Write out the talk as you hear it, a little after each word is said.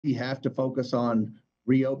have to focus on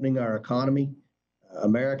reopening our economy.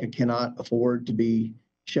 America cannot afford to be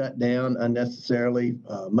shut down unnecessarily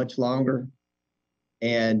much longer.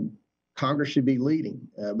 And Congress should be leading.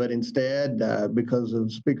 But instead, because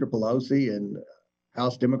of Speaker Pelosi and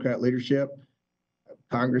House Democrat leadership,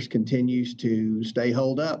 Congress continues to stay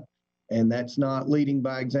holed up. And that's not leading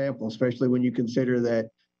by example, especially when you consider that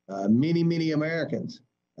many Americans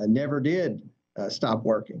never did stop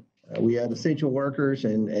working. We had essential workers,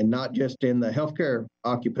 and not just in the healthcare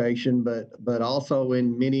occupation, but also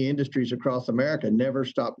in many industries across America, never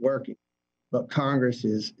stopped working. But Congress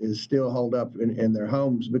is still holed up in their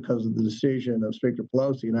homes because of the decision of Speaker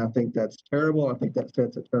Pelosi, and I think that's terrible. I think that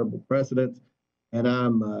sets a terrible precedent, and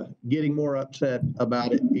I'm getting more upset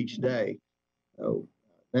about it each day. So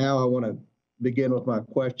now I want to begin with my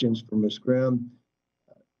questions for Ms. Grimm.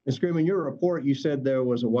 Ms. Grimm, in your report, you said there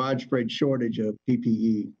was a widespread shortage of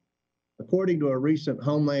PPE. According to a recent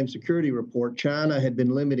Homeland Security report, China had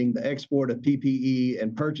been limiting the export of PPE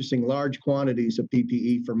and purchasing large quantities of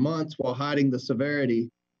PPE for months while hiding the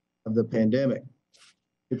severity of the pandemic.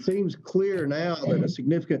 It seems clear now that a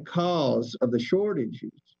significant cause of the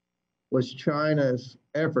shortages was China's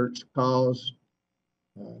efforts caused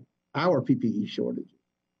our PPE shortages.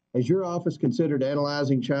 Has your office considered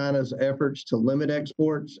analyzing China's efforts to limit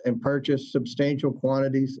exports and purchase substantial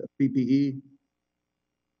quantities of PPE?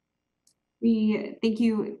 Thank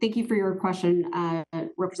you for your question,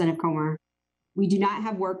 Representative Comer. We do not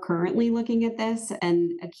have work currently looking at this,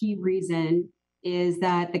 and a key reason is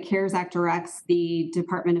that the CARES Act directs the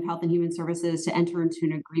Department of Health and Human Services to enter into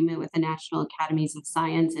an agreement with the National Academies of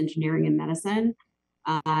Science, Engineering, and Medicine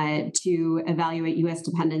to evaluate U.S.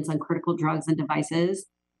 dependence on critical drugs and devices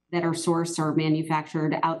that are sourced or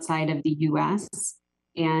manufactured outside of the U.S.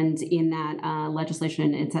 And in that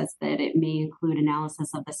legislation, it says that it may include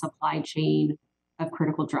analysis of the supply chain of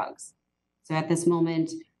critical drugs. So at this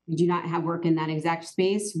moment, we do not have work in that exact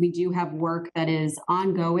space. We do have work that is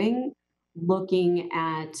ongoing, looking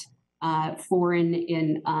at foreign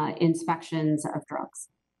inspections of drugs.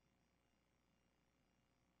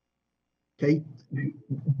 Okay.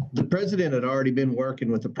 The president had already been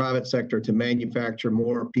working with the private sector to manufacture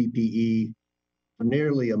more PPE for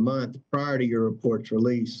nearly a month prior to your report's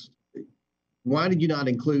release. Why did you not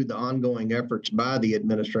include the ongoing efforts by the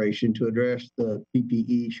administration to address the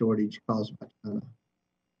PPE shortage caused by China?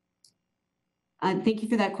 Thank you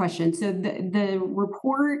for that question. So the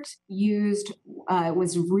report used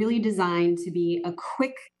was really designed to be a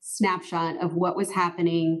quick snapshot of what was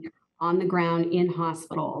happening on the ground in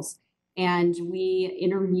hospitals. And we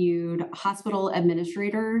interviewed hospital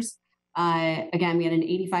administrators. Again, we had an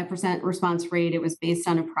 85% response rate. It was based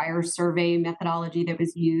on a prior survey methodology that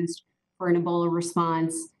was used for an Ebola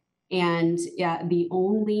response. And the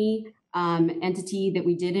only entity that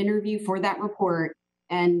we did interview for that report,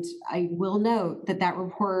 and I will note that that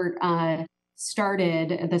report the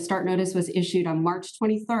start notice was issued on March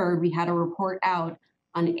 23rd. We had a report out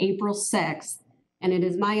on April 6th. And it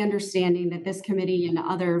is my understanding that this committee and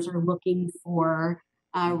others are looking for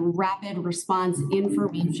rapid response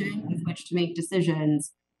information with which to make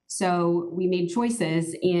decisions. So we made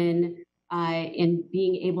choices in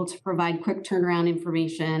being able to provide quick turnaround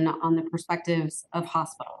information on the perspectives of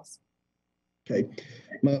hospitals. Okay,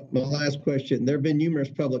 my last question. There have been numerous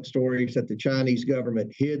public stories that the Chinese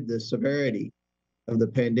government hid the severity of the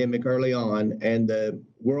pandemic early on, and the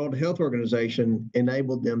World Health Organization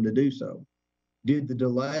enabled them to do so. Did the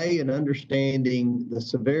delay in understanding the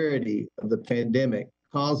severity of the pandemic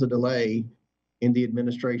cause a delay in the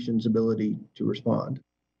administration's ability to respond?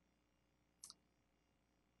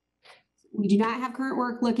 We do not have current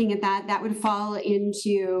work looking at that. That would fall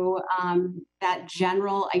into that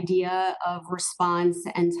general idea of response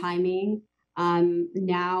and timing.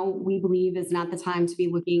 Now we believe is not the time to be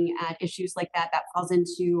looking at issues like that. That falls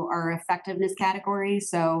into our effectiveness category.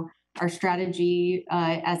 So our strategy,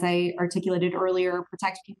 as I articulated earlier,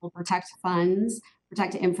 protect people, protect funds,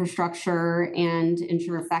 protect infrastructure, and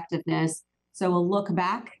ensure effectiveness. So we'll look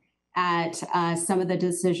back at some of the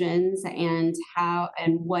decisions and how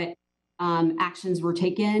and what actions were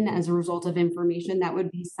taken as a result of information. That would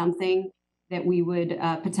be something that we would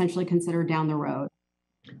potentially consider down the road.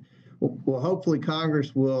 Well, hopefully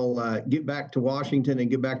Congress will get back to Washington and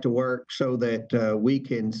get back to work so that we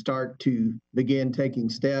can start to begin taking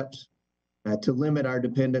steps to limit our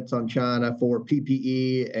dependence on China for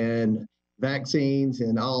PPE and vaccines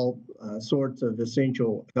and all sorts of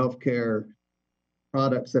essential healthcare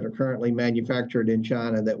products that are currently manufactured in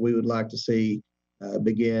China that we would like to see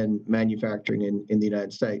begin manufacturing in the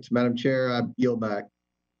United States. Madam Chair, I yield back.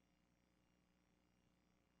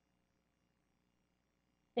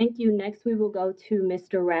 Thank you. Next, we will go to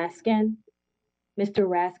Mr. Raskin. Mr.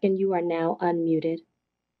 Raskin, you are now unmuted.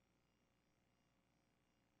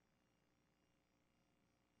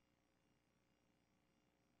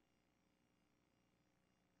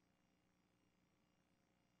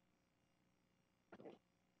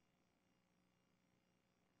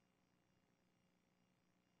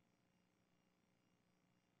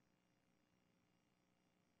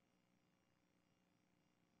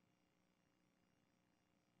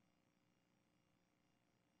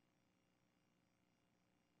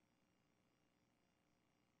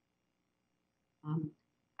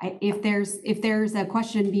 If there's a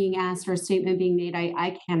question being asked or a statement being made,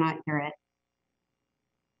 I cannot hear it.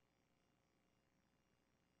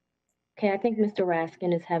 Okay, I think Mr.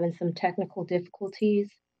 Raskin is having some technical difficulties.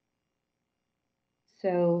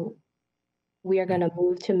 So we are going to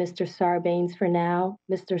move to Mr. Sarbanes for now.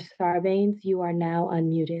 Mr. Sarbanes, you are now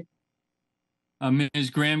unmuted. Ms.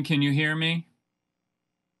 Grimm, can you hear me?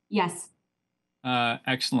 Yes.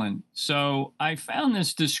 Excellent. So I found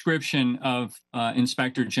this description of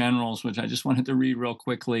inspector generals, which I just wanted to read real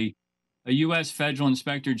quickly. A U.S. federal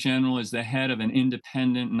inspector general is the head of an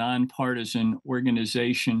independent, nonpartisan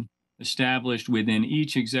organization established within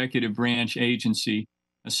each executive branch agency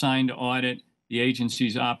assigned to audit the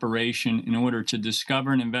agency's operation in order to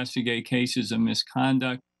discover and investigate cases of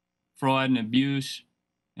misconduct, fraud, and abuse,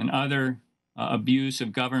 and other abuse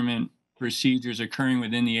of government procedures occurring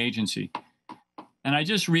within the agency. And I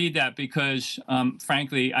just read that because,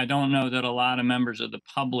 frankly, I don't know that a lot of members of the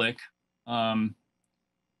public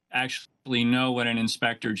actually know what an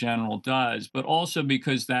inspector general does, but also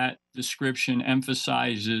because that description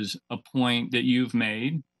emphasizes a point that you've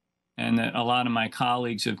made and that a lot of my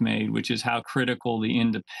colleagues have made, which is how critical the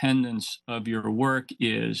independence of your work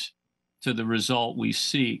is to the result we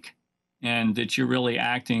seek, and that you're really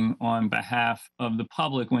acting on behalf of the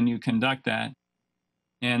public when you conduct that.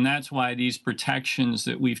 And that's why these protections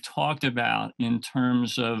that we've talked about in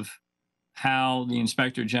terms of how the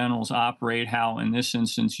inspector generals operate, how in this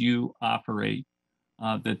instance you operate,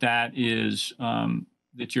 that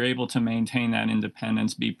you're able to maintain that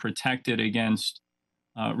independence, be protected against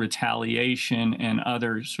retaliation and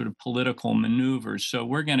other sort of political maneuvers. So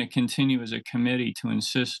we're going to continue as a committee to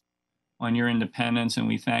insist on your independence, and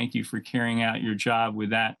we thank you for carrying out your job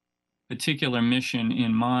with that particular mission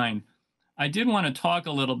in mind. I did want to talk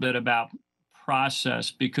a little bit about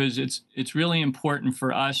process because it's really important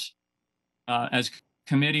for us as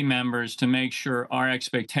committee members to make sure our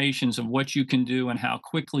expectations of what you can do and how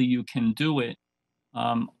quickly you can do it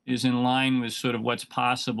is in line with sort of what's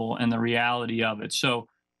possible and the reality of it. So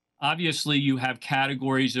obviously you have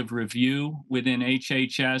categories of review within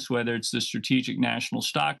HHS, whether it's the Strategic National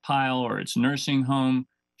Stockpile or it's nursing home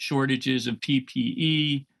shortages of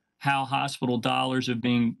PPE, how hospital dollars are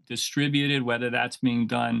being distributed, whether that's being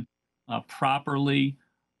done properly.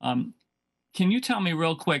 Can you tell me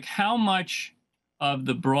real quick how much of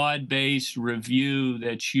the broad-based review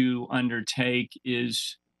that you undertake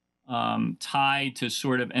is tied to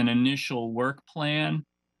sort of an initial work plan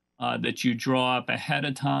that you draw up ahead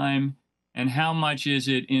of time, and how much is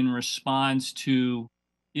it in response to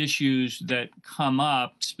issues that come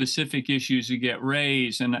up, specific issues that get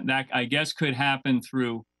raised, and that I guess could happen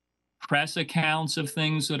through press accounts of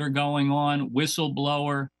things that are going on,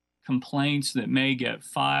 whistleblower complaints that may get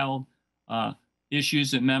filed,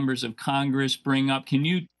 issues that members of Congress bring up. Can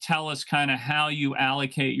you tell us kind of how you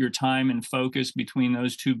allocate your time and focus between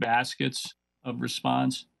those two baskets of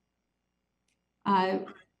response?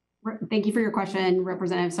 Thank you for your question,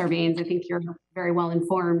 Representative Sarbanes. I think you're very well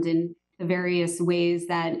informed in the various ways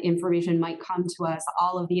that information might come to us.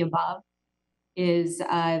 All of the above is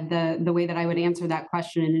the way that I would answer that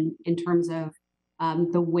question in terms of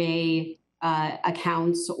the way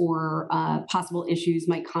accounts or possible issues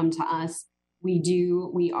might come to us. We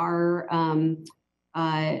come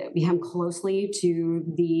closely to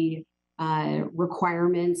the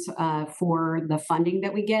requirements for the funding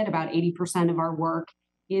that we get. About 80% of our work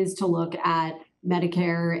is to look at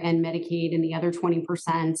Medicare and Medicaid, and the other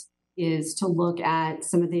 20% is to look at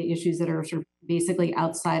some of the issues that are sort of basically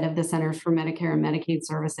outside of the Centers for Medicare and Medicaid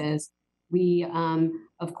Services. We,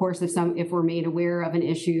 of course, if we're made aware of an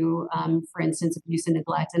issue, for instance, abuse and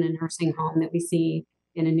neglect in a nursing home that we see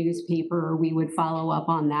in a newspaper, we would follow up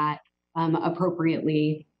on that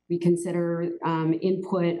appropriately. We consider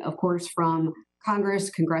input, of course, from Congress,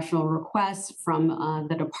 congressional requests from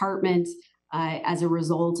the department as a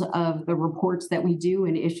result of the reports that we do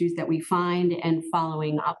and issues that we find and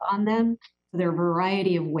following up on them. So there are a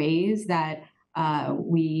variety of ways that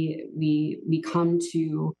we come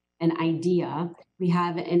to an idea. We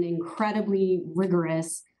have an incredibly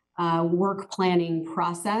rigorous work planning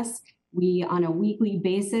process. We, on a weekly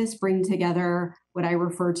basis, bring together what I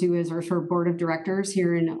refer to as our sort of board of directors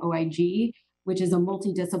here in OIG, which is a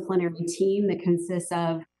multidisciplinary team that consists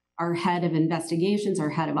of our head of investigations, our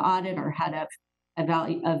head of audit, our head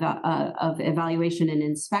of evaluation and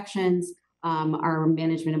inspections, our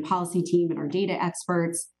management and policy team, and our data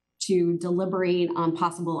experts, to deliberate on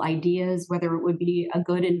possible ideas, whether it would be a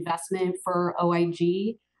good investment for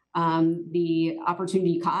OIG, the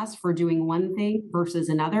opportunity cost for doing one thing versus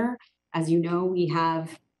another. As you know, we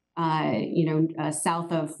have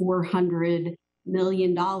south of $400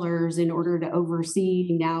 million in order to oversee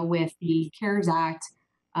now with the CARES Act,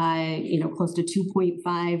 close to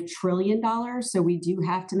 $2.5 trillion. So we do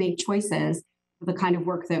have to make choices for the kind of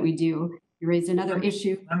work that we do. You raised another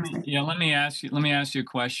issue. Let me ask you a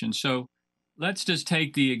question. So let's just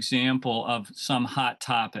take the example of some hot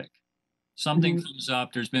topic. Something comes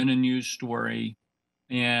up, there's been a news story,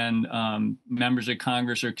 and members of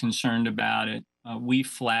Congress are concerned about it. We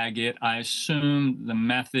flag it. I assume the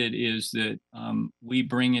method is that we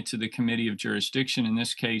bring it to the Committee of Jurisdiction, in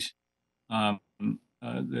this case,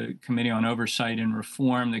 the Committee on Oversight and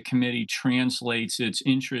Reform. The committee translates its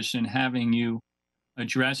interest in having you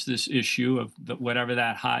address this issue of whatever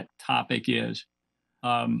that hot topic is.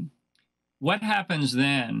 What happens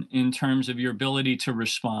then in terms of your ability to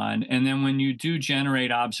respond? And then when you do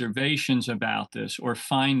generate observations about this or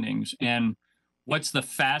findings, and what's the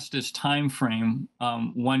fastest time frame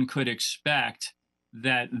one could expect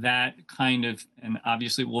that kind of, and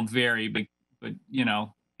obviously it will vary, but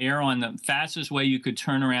err on the fastest way you could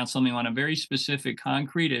turn around something on a very specific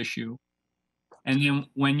concrete issue. And then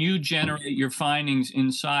when you generate your findings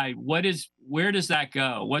inside, where does that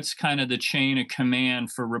go? What's kind of the chain of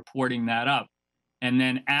command for reporting that up? And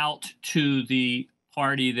then out to the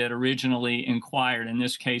party that originally inquired, in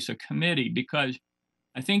this case, a committee, because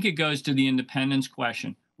I think it goes to the independence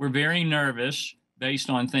question. We're very nervous based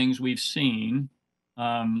on things we've seen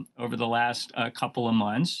over the last couple of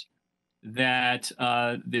months that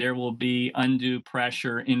there will be undue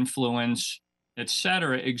pressure, influence, et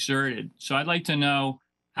cetera, exerted. So I'd like to know,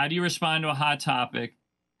 how do you respond to a hot topic?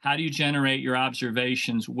 How do you generate your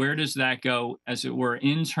observations? Where does that go, as it were,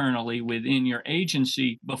 internally within your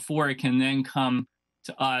agency before it can then come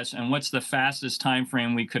to us? And what's the fastest time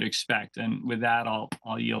frame we could expect? And with that, I'll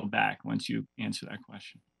yield back once you answer that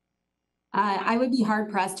question. I would be hard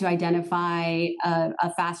pressed to identify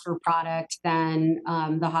a faster product than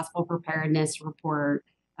the hospital preparedness report.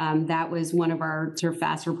 That was one of our sort of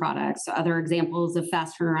faster products. Other examples of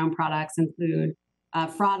fast turnaround products include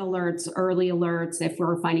fraud alerts, early alerts. If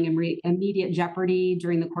we're finding immediate jeopardy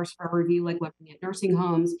during the course of our review, like looking at nursing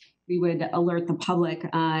homes, we would alert the public.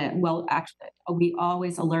 We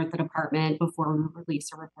always alert the department before we release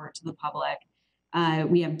a report to the public.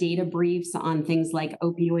 We have data briefs on things like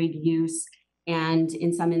opioid use. And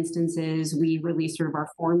in some instances, we release sort of our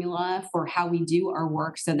formula for how we do our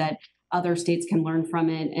work so that other states can learn from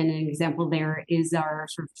it. And an example there is our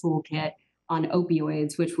sort of toolkit on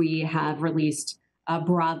opioids, which we have released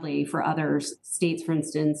broadly for other states, for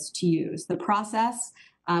instance, to use. The process,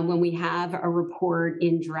 when we have a report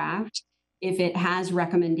in draft, if it has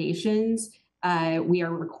recommendations, we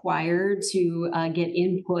are required to get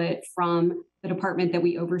input from the department that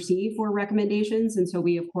we oversee for recommendations. And so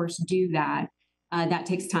we, of course, do that. That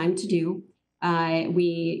takes time to do.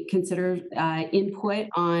 We consider input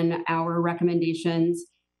on our recommendations,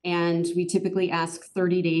 and we typically ask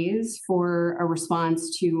 30 days for a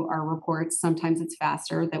response to our reports. Sometimes it's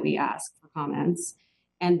faster that we ask for comments.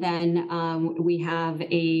 And then we have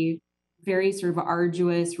a very sort of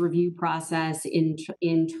arduous review process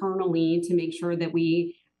internally to make sure that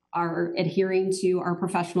we are adhering to our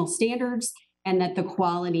professional standards and that the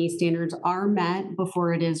quality standards are met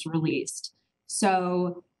before it is released.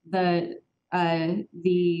 So the turnaround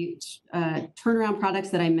products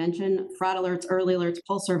that I mentioned, fraud alerts, early alerts,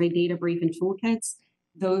 pulse survey, data brief, and toolkits,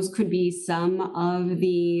 those could be some of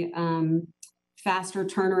the faster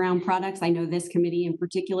turnaround products. I know this committee in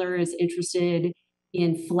particular is interested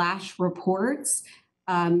in flash reports.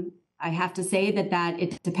 I have to say that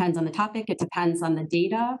it depends on the topic, it depends on the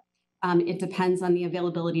data, it depends on the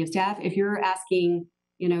availability of staff. If you're asking,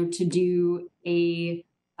 to do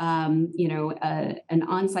an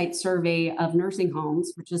on-site survey of nursing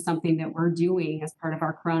homes, which is something that we're doing as part of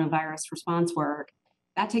our coronavirus response work,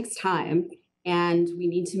 that takes time. And we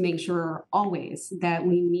need to make sure always that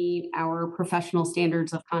we meet our professional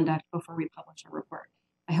standards of conduct before we publish a report.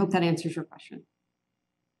 I hope that answers your question.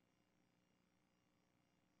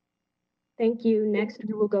 Thank you. Next,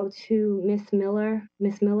 we will go to Ms. Miller.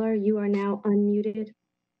 Ms. Miller, you are now unmuted.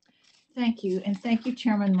 Thank you. And thank you,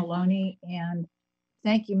 Chairman Maloney. And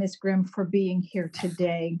thank you, Ms. Grimm, for being here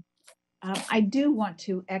today. I do want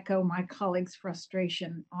to echo my colleagues'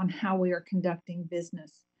 frustration on how we are conducting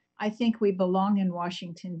business. I think we belong in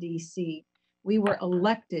Washington, D.C. We were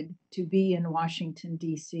elected to be in Washington,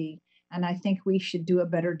 D.C., and I think we should do a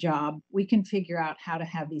better job. We can figure out how to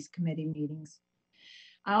have these committee meetings.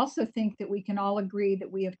 I also think that we can all agree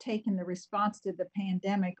that we have taken the response to the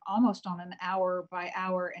pandemic almost on an hour by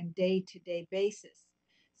hour and day-to-day basis.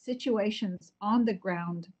 Situations on the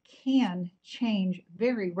ground can change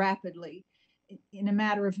very rapidly in a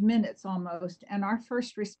matter of minutes almost, and our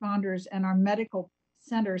first responders and our medical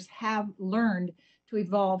centers have learned to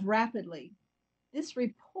evolve rapidly. This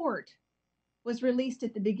report was released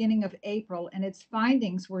at the beginning of April, and its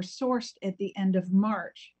findings were sourced at the end of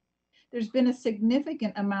March. There's been a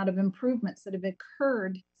significant amount of improvements that have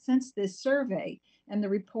occurred since this survey and the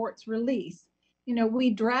report's release. You know, we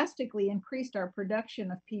drastically increased our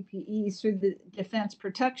production of PPEs through the Defense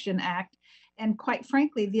Production Act, and quite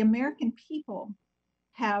frankly, the American people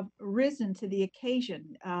have risen to the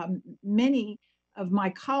occasion. Many of my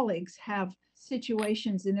colleagues have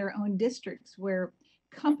situations in their own districts where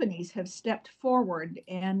companies have stepped forward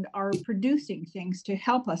and are producing things to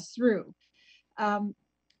help us through.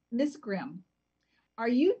 Ms. Grimm, are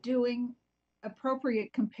you doing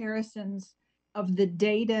appropriate comparisons of the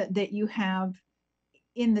data that you have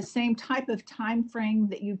in the same type of time frame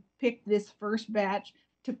that you picked this first batch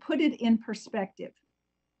to put it in perspective?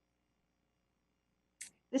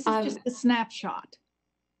 This is just a snapshot.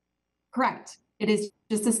 Correct. It is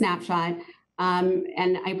just a snapshot.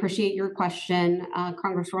 And I appreciate your question,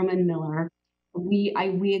 Congresswoman Miller. I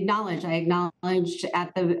acknowledged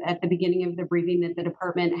at the beginning of the briefing that the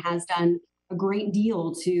department has done a great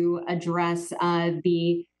deal to address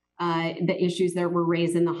the issues that were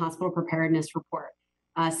raised in the hospital preparedness report.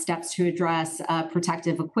 Steps to address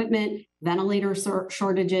protective equipment, ventilator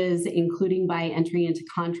shortages, including by entering into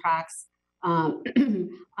contracts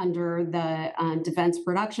under the Defense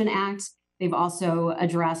Production Act. They've also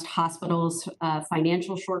addressed hospitals'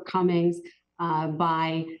 financial shortcomings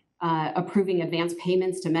by approving advance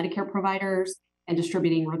payments to Medicare providers and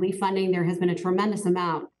distributing relief funding. There has been a tremendous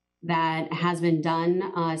amount that has been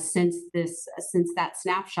done since that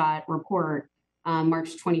snapshot report,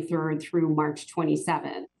 March 23rd through March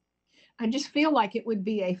 27th. I just feel like it would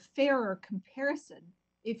be a fairer comparison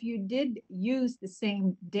if you did use the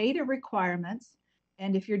same data requirements,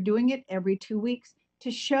 and if you're doing it every 2 weeks,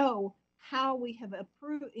 to show how we have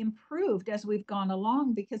improved as we've gone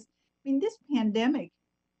along. Because, I mean, this pandemic,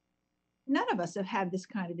 none of us have had this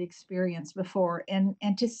kind of experience before. And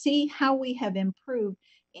to see how we have improved,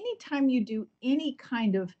 anytime you do any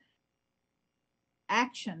kind of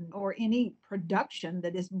action or any production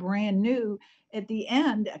that is brand new, at the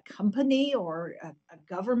end, a company or a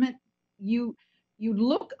government, you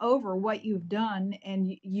look over what you've done,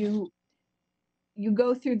 and you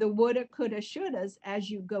go through the woulda, coulda, shouldas as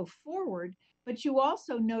you go forward, but you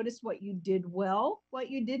also notice what you did well, what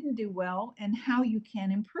you didn't do well, and how you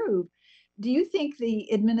can improve. Do you think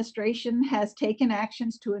the administration has taken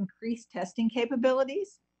actions to increase testing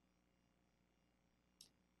capabilities?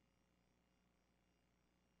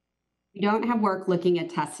 We don't have work looking at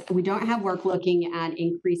tests. We don't have work looking at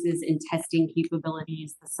increases in testing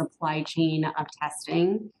capabilities, the supply chain of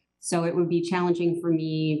testing. So it would be challenging for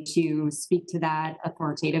me to speak to that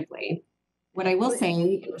authoritatively. What I will say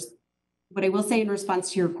in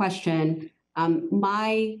response to your question,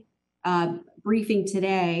 my briefing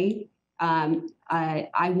today, I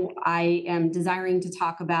am desiring to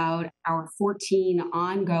talk about our 14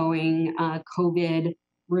 ongoing COVID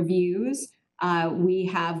reviews. We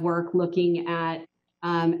have work looking at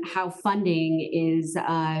how funding is,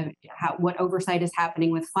 what oversight is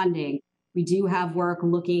happening with funding. We do have work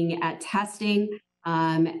looking at testing,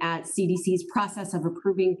 at CDC's process of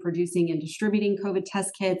approving, producing, and distributing COVID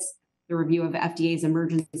test kits, the review of FDA's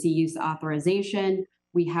emergency use authorization.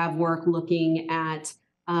 We have work looking at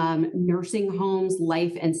nursing homes,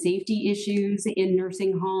 life and safety issues in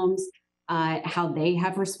nursing homes, how they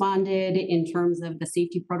have responded in terms of the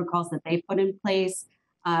safety protocols that they put in place,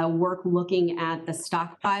 work looking at the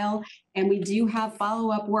stockpile. And we do have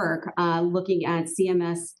follow-up work looking at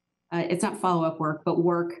CMS. It's not follow-up work, but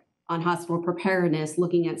work on hospital preparedness,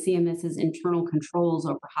 looking at CMS's internal controls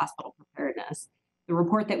over hospital preparedness. The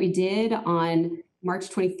report that we did on March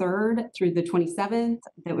 23rd through the 27th,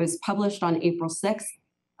 that was published on April 6th,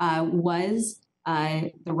 was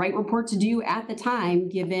the right report to do at the time,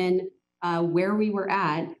 given where we were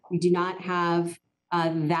at. We do not have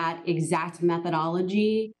that exact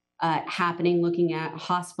methodology happening, looking at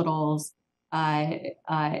hospitals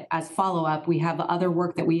as follow-up. We have other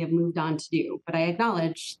work that we have moved on to do, but I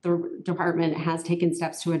acknowledge the department has taken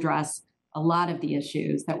steps to address a lot of the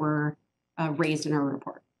issues that were raised in our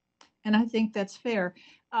report. And I think that's fair.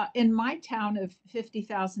 In my town of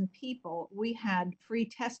 50,000 people, we had free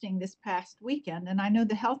testing this past weekend. And I know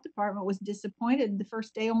the health department was disappointed. The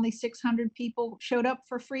first day, only 600 people showed up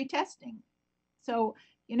for free testing. So,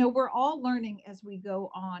 we're all learning as we go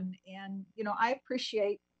on. And, I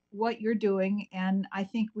appreciate what you're doing. And I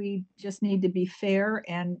think we just need to be fair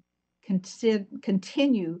and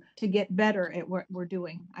continue to get better at what we're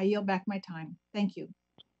doing. I yield back my time. Thank you.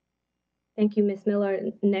 Thank you, Ms. Miller.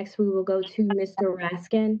 Next, we will go to Mr.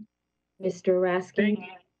 Raskin. Mr. Raskin, you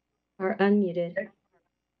are unmuted.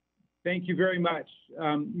 Thank you very much.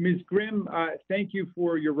 Ms. Grimm, thank you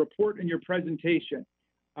for your report and your presentation.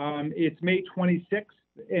 It's May 26th,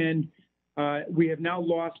 and we have now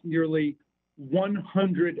lost nearly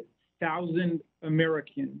 100,000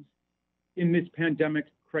 Americans in this pandemic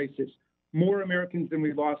crisis. More Americans than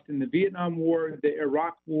we lost in the Vietnam War, the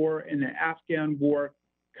Iraq War, and the Afghan War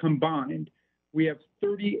combined. We have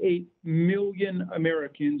 38 million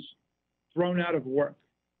Americans thrown out of work,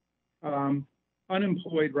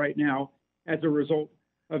 unemployed right now as a result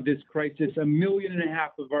of this crisis. 1.5 million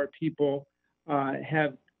of our people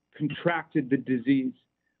have contracted the disease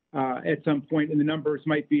at some point, and the numbers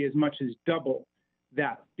might be as much as double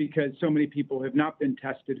that because so many people have not been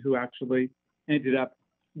tested who actually ended up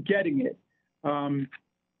getting it.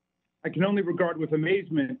 I can only regard with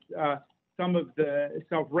amazement some of the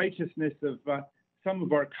self-righteousness of some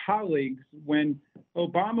of our colleagues. When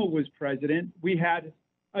Obama was president, we had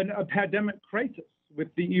a pandemic crisis with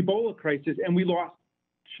the Ebola crisis, and we lost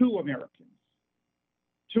 2 Americans.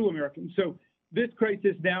 2 Americans. So this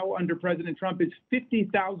crisis now under President Trump is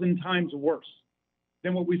 50,000 times worse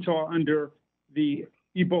than what we saw under the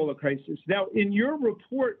Ebola crisis. Now, in your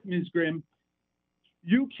report, Ms. Grimm,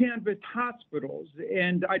 you canvassed hospitals,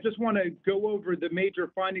 and I just want to go over the major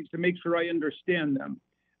findings to make sure I understand them.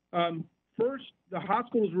 First, the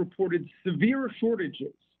hospitals reported severe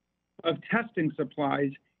shortages of testing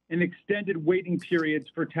supplies and extended waiting periods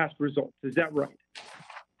for test results. Is that right?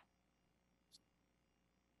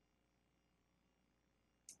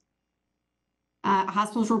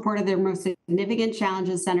 Hospitals reported their most significant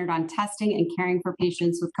challenges centered on testing and caring for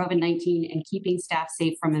patients with COVID-19 and keeping staff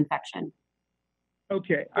safe from infection.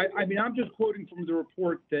 Okay, I mean, I'm just quoting from the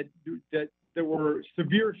report that there were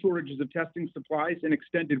severe shortages of testing supplies and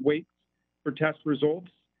extended waits for test results.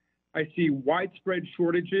 I see widespread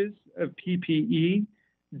shortages of PPE,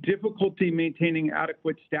 difficulty maintaining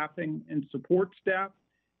adequate staffing and support staff,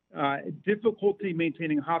 difficulty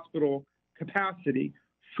maintaining hospital capacity,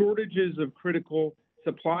 shortages of critical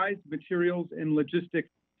supplies, materials, and logistic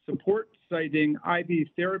support, citing IV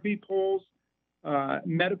therapy poles,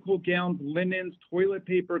 medical gowns, linens, toilet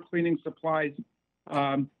paper, cleaning supplies,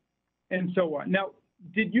 and so on. Now,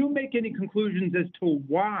 did you make any conclusions as to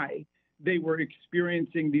why they were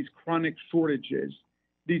experiencing these chronic shortages,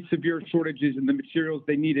 these severe shortages in the materials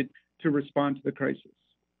they needed to respond to the crisis?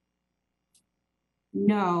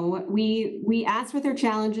 No, we asked what their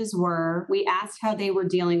challenges were. We asked how they were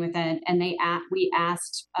dealing with it, and we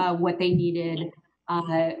asked what they needed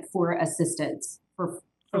for assistance, for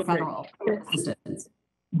federal assistance.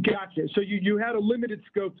 Gotcha. So you had a limited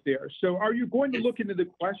scope there. So are you going to look into the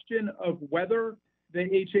question of whether the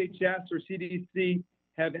HHS or CDC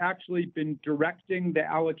have actually been directing the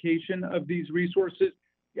allocation of these resources?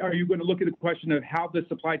 Are you going to look at the question of how the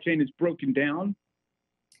supply chain is broken down?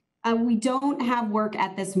 We don't have work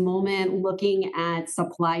at this moment looking at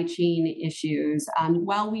supply chain issues.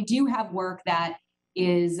 While we do have work that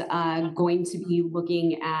is going to be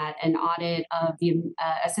looking at an audit of the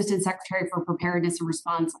Assistant Secretary for Preparedness and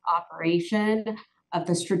Response operation of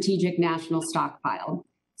the Strategic National Stockpile.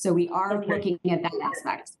 So we are looking at that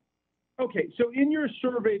aspect. Okay, so in your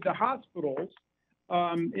survey, the hospitals,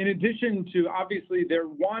 in addition to obviously they're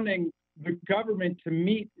wanting the government to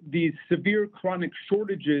meet these severe chronic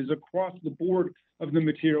shortages across the board of the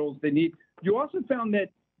materials they need, you also found that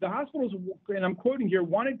the hospitals, and I'm quoting here,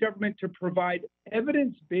 wanted government to provide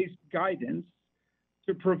evidence-based guidance,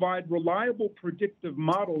 to provide reliable predictive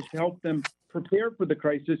models to help them prepare for the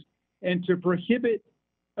crisis, and to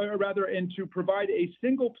and to provide a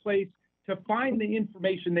single place to find the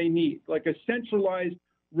information they need, like a centralized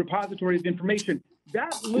repository of information.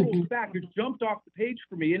 That little fact has jumped off the page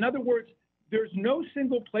for me. In other words, there's no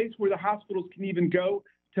single place where the hospitals can even go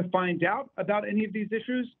to find out about any of these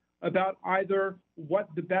issues, about either what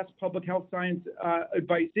the best public health science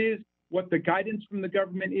advice is, what the guidance from the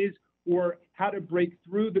government is, or how to break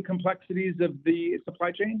through the complexities of the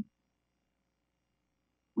supply chain?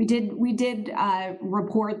 We did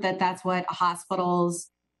report that that's what hospitals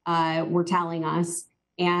were telling us.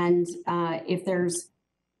 And if there's,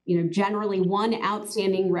 generally one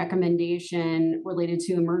outstanding recommendation related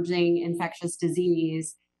to emerging infectious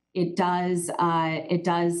disease, it does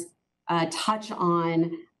touch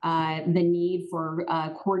on the need for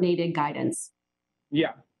coordinated guidance.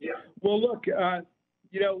 Yeah. Well, look,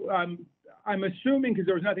 I'm assuming, because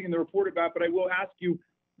there was nothing in the report about, but I will ask you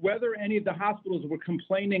whether any of the hospitals were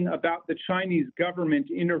complaining about the Chinese government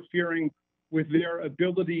interfering with their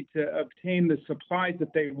ability to obtain the supplies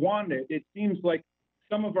that they wanted. It seems like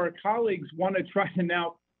some of our colleagues want to try to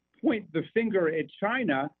now point the finger at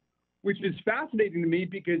China, which is fascinating to me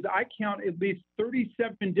because I count at least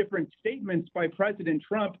 37 different statements by President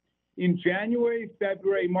Trump in January,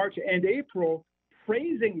 February, March, and April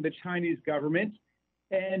praising the Chinese government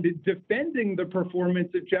and defending the performance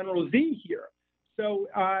of General Xi here. So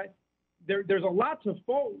there's a lot to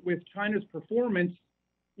fault with China's performance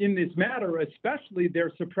in this matter, especially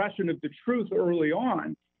their suppression of the truth early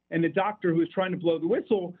on and the doctor who was trying to blow the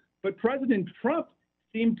whistle. But President Trump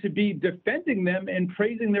seemed to be defending them and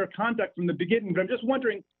praising their conduct from the beginning. But I'm just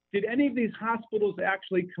wondering, did any of these hospitals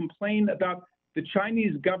actually complain about the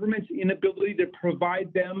Chinese government's inability to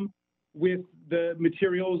provide them with the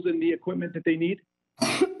materials and the equipment that they need?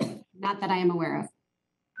 Not that I am aware of.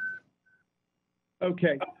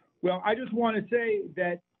 Okay. Well, I just want to say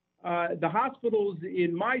that the hospitals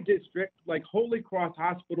in my district, like Holy Cross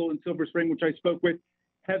Hospital in Silver Spring, which I spoke with,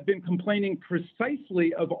 have been complaining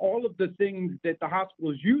precisely of all of the things that the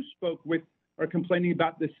hospitals you spoke with are complaining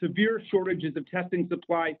about: the severe shortages of testing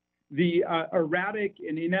supply, the erratic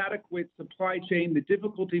and inadequate supply chain, the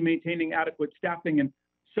difficulty maintaining adequate staffing, and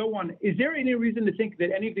so on. Is there any reason to think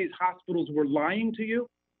that any of these hospitals were lying to you?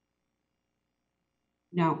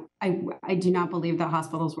 No, I do not believe that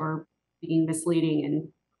hospitals were being misleading and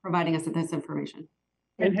providing us with this information.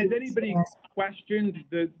 And has anybody questioned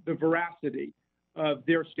the veracity of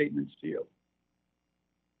their statements to you?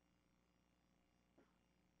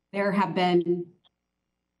 There have been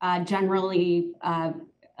generally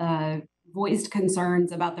voiced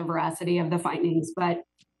concerns about the veracity of the findings, but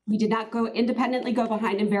we did not independently go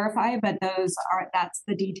behind and verify, but that's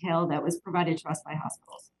the detail that was provided to us by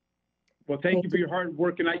hospitals. Well, thank you for your hard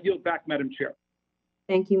work, and I yield back, Madam Chair.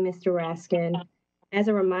 Thank you, Mr. Raskin. As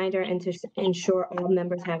a reminder, and to ensure all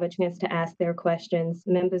members have a chance to ask their questions,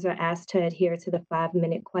 members are asked to adhere to the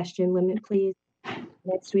 5-minute question limit, please.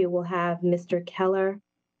 Next, we will have Mr. Keller.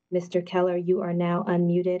 Mr. Keller, you are now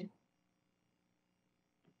unmuted.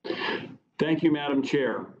 Thank you, Madam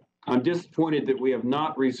Chair. I'm disappointed that we have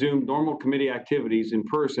not resumed normal committee activities in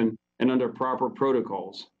person and under proper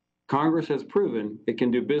protocols. Congress has proven it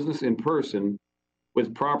can do business in person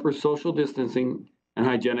with proper social distancing and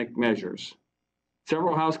hygienic measures.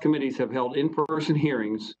 Several House committees have held in-person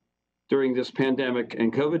hearings during this pandemic,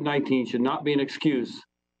 and COVID-19 should not be an excuse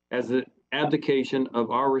as the abdication of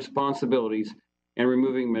our responsibilities and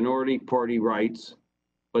removing minority party rights,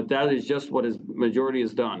 but that is just what the majority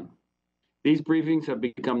has done. These briefings have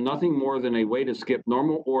become nothing more than a way to skip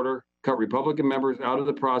normal order, cut Republican members out of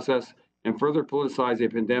the process, and further politicize a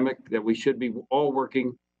pandemic that we should be all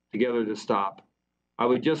working together to stop. I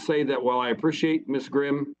would just say that while I appreciate Ms.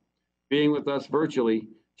 Grimm being with us virtually,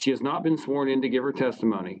 she has not been sworn in to give her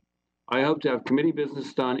testimony. I hope to have committee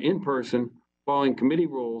business done in person, following committee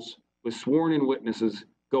rules with sworn-in witnesses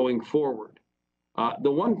going forward.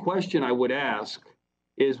 The one question I would ask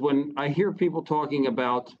is, when I hear people talking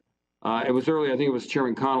about, it was earlier, I think it was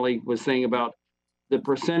Chairman Connolly was saying about the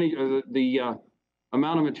percentage or the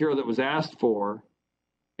amount of material that was asked for,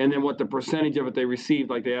 and then what the percentage of it they received,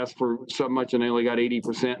 like they asked for so much and they only got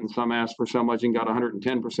 80%, and some asked for so much and got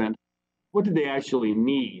 110%. What did they actually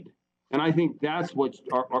need? And I think that's what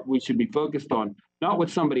we should be focused on, not what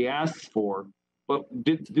somebody asks for, but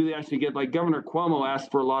do they actually get, like Governor Cuomo asked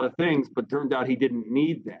for a lot of things, but turned out he didn't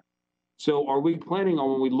need them. So are we planning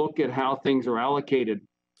on, when we look at how things are allocated,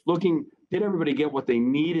 did everybody get what they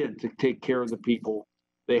needed to take care of the people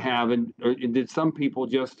they have, and did some people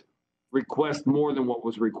just request more than what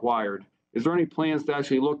was required? Is there any plans to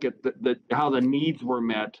actually look at how the needs were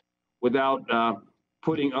met without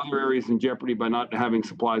putting other areas in jeopardy by not having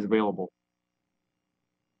supplies available?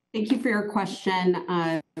 Thank you for your question,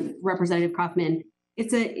 Representative Kaufman.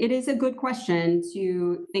 It is a good question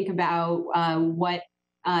to think about what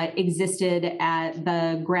existed at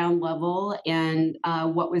the ground level and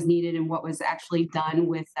what was needed and what was actually done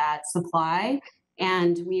with that supply.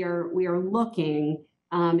 And we are looking.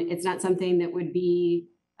 It's not something that would be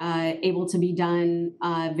able to be done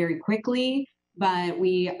very quickly, but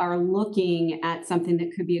we are looking at something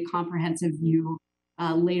that could be a comprehensive view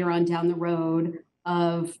later on down the road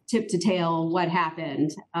of tip to tail what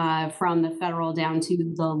happened from the federal down to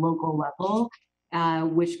the local level,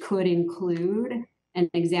 which could include an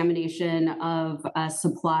examination of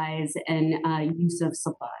supplies and use of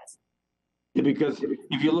supplies. Yeah, because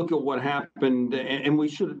if you look at what happened, and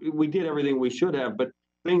we did everything we should have, but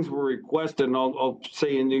things were requested, and I'll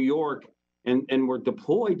say in New York, and were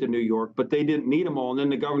deployed to New York, but they didn't need them all. And then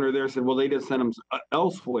the governor there said, well, they just sent them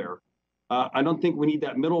elsewhere. I don't think we need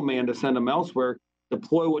that middleman to send them elsewhere.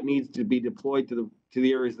 Deploy what needs to be deployed to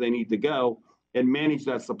the areas they need to go, and manage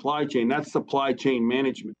that supply chain. That's supply chain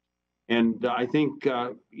management. And I think,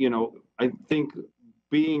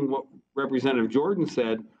 being what Representative Jordan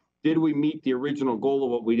said, did we meet the original goal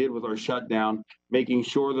of what we did with our shutdown, making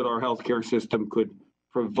sure that our healthcare system could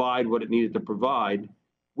provide what it needed to provide?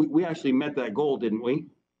 We actually met that goal, didn't we?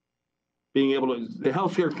 Being able to, the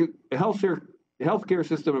healthcare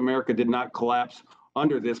system in America did not collapse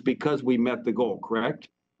under this because we met the goal, correct?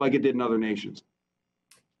 Like it did in other nations.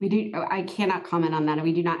 I cannot comment on that, and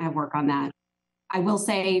we do not have work on that. I will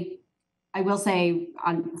say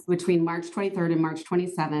on between March 23rd and March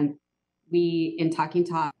 27th, we, in talking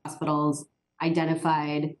to hospitals,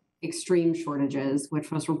 identified extreme shortages, which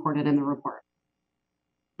was reported in the report.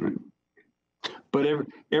 Right. But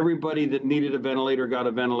everybody that needed a ventilator got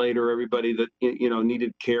a ventilator. Everybody that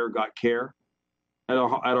needed care got care at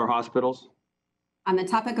our hospitals. On the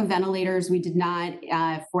topic of ventilators, we did not,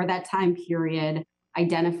 for that time period,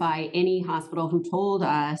 identify any hospital who told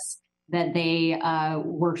us that they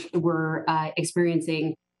were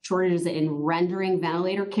experiencing shortages in rendering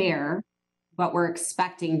ventilator care, but we're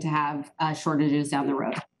expecting to have shortages down the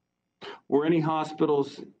road. Were any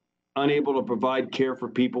hospitals unable to provide care for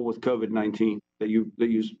people with COVID-19 that you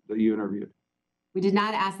interviewed? We did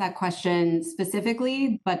not ask that question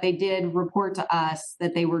specifically, but they did report to us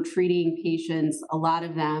that they were treating patients, a lot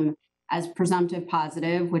of them, as presumptive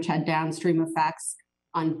positive, which had downstream effects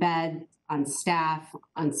on beds, on staff,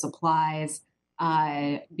 on supplies,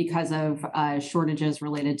 because of shortages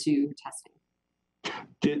related to testing.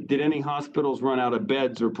 Did any hospitals run out of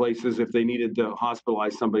beds or places if they needed to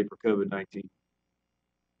hospitalize somebody for COVID-19?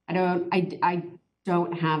 I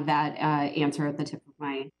don't have that answer at the tip of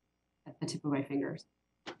my fingers.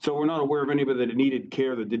 So we're not aware of anybody that needed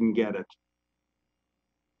care that didn't get it.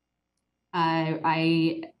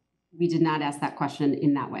 We did not ask that question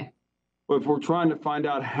in that way. But if we're trying to find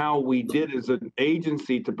out how we did as an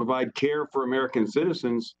agency to provide care for American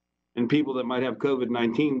citizens and people that might have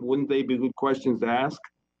COVID-19, wouldn't they be good questions to ask?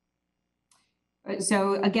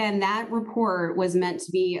 So again, that report was meant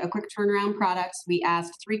to be a quick turnaround product. We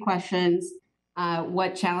asked 3 questions.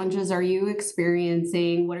 What challenges are you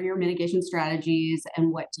experiencing? What are your mitigation strategies?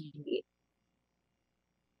 And what do you need?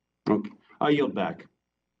 Okay, I yield back.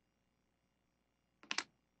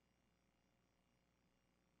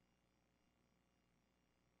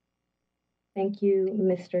 Thank you,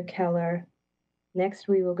 Mr. Keller. Next,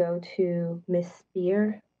 we will go to Ms.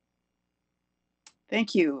 Spear.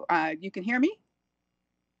 Thank you. You can hear me?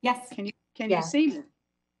 Yes. Can you see me?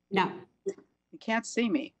 No. You can't see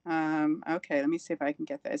me. Okay, let me see if I can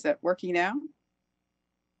get that. Is that working now?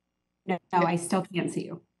 No, I still can't see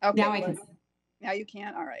you. Okay, now I can. Now you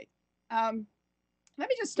can? All right. Let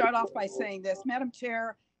me just start off by saying this. Madam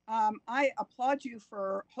Chair, I applaud you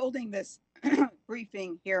for holding this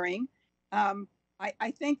briefing hearing.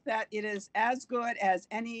 I think that it is as good as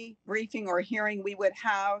any briefing or hearing we would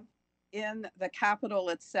have in the Capitol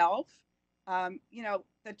itself.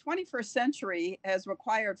 The 21st century has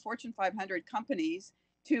required Fortune 500 companies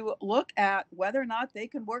to look at whether or not they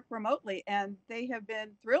can work remotely, and they have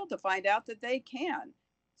been thrilled to find out that they can.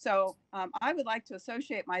 So I would like to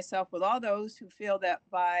associate myself with all those who feel that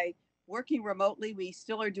by working remotely, we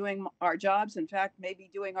still are doing our jobs. In fact,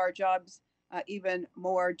 maybe doing our jobs even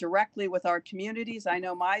more directly with our communities. I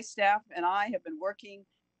know my staff and I have been working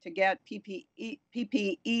to get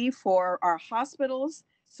PPE for our hospitals,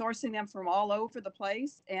 sourcing them from all over the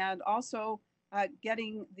place, and also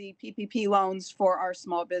getting the PPP loans for our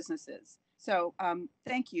small businesses. So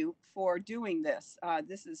thank you for doing this.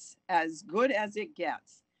 This is as good as it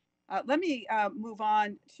gets. Let me move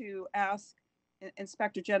on to ask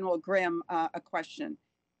Inspector General Grimm a question.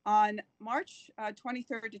 On March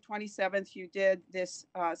 23rd to 27th, you did this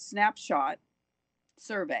snapshot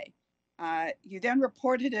survey. You then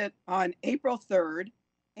reported it on April 3rd,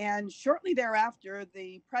 and shortly thereafter,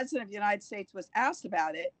 the President of the United States was asked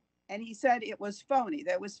about it, and he said it was phony,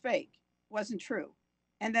 that it was fake, wasn't true.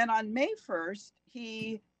 And then on May 1st,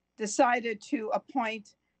 he decided to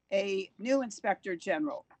appoint a new inspector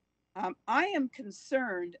general. I am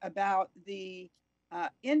concerned about the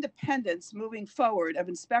independence moving forward of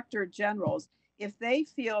inspector generals if they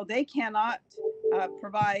feel they cannot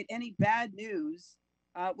provide any bad news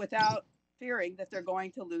without fearing that they're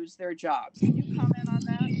going to lose their jobs. Can you comment on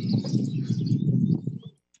that?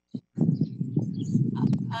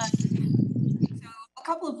 So a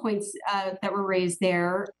couple of points that were raised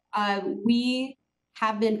there. We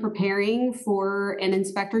have been preparing for an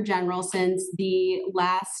inspector general since the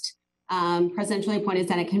last presidentially appointed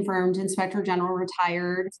Senate confirmed inspector general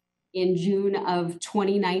retired in June of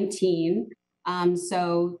 2019.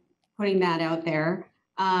 So putting that out there.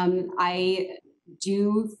 I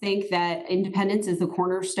do think that independence is the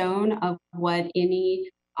cornerstone of what any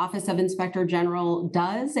Office of Inspector General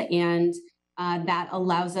does, and that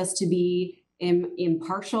allows us to be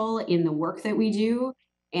impartial in the work that we do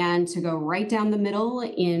and to go right down the middle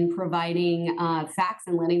in providing facts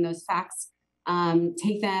and letting those facts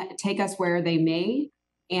take us where they may.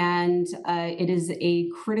 And it is a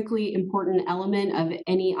critically important element of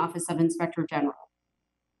any Office of Inspector General.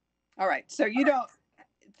 All right. So you don't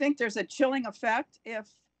think there's a chilling effect if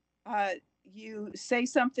you say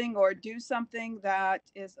something or do something that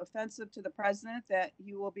is offensive to the president, that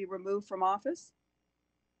you will be removed from office?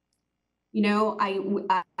 You know,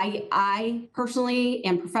 I personally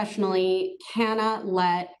and professionally cannot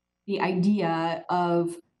let the idea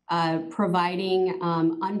of providing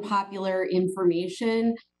unpopular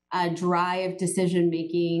information drive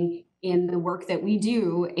decision-making in the work that we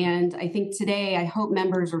do. And I think today, I hope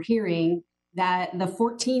members are hearing that the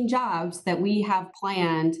 14 jobs that we have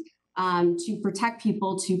planned to protect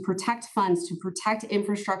people, to protect funds, to protect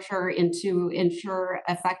infrastructure, and to ensure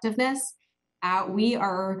effectiveness, we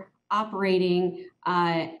are operating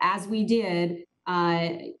as we did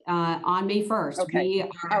on May 1st. Okay.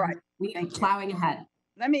 All right. We are plowing ahead.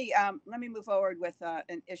 Let me move forward with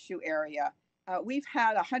an issue area. We've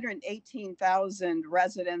had 118,000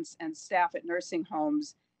 residents and staff at nursing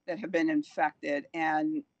homes that have been infected,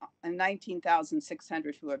 and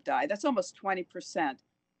 19,600 who have died. That's almost 20%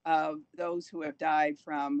 of those who have died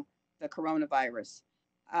from the coronavirus.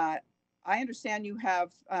 I understand you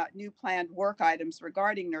have new planned work items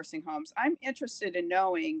regarding nursing homes. I'm interested in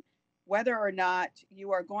knowing whether or not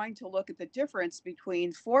you are going to look at the difference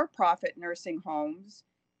between for-profit nursing homes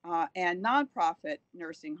and nonprofit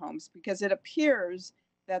nursing homes, because it appears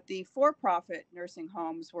that the for-profit nursing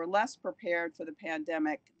homes were less prepared for the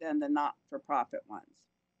pandemic than the not-for-profit ones.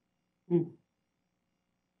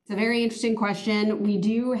 It's a very interesting question. We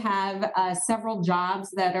do have several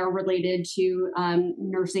jobs that are related to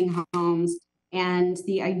nursing homes, and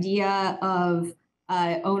the idea of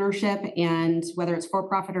ownership and whether it's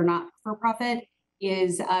for-profit or not for-profit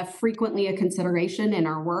is frequently a consideration in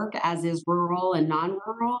our work, as is rural and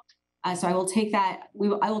non-rural. So I will take that.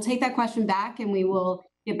 I will take that question back, and we will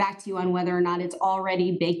get back to you on whether or not it's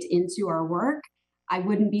already baked into our work. I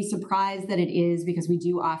wouldn't be surprised that it is, because we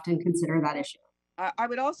do often consider that issue. I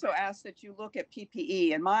would also ask that you look at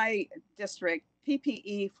PPE. In my district,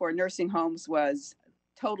 PPE for nursing homes was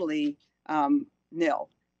totally nil.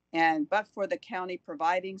 But for the county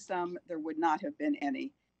providing some, there would not have been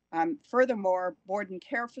any. Furthermore, board and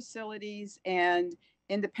care facilities and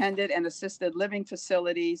independent and assisted living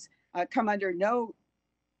facilities come under no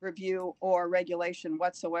review or regulation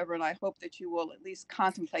whatsoever. And I hope that you will at least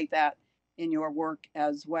contemplate that in your work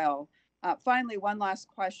as well. Finally, one last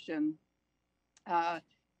question. The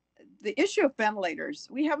issue of ventilators.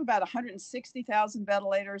 We have about 160,000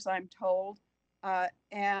 ventilators, I'm told.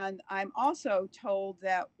 And I'm also told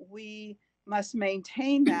that we must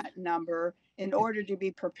maintain that number in order to be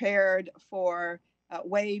prepared for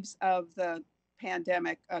waves of the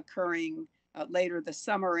pandemic occurring later this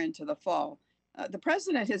summer into the fall. The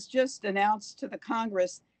president has just announced to the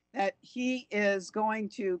Congress that he is going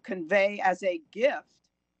to convey as a gift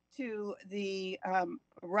to the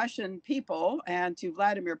Russian people and to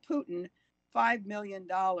Vladimir Putin $5 million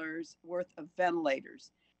worth of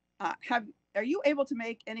ventilators. Are you able to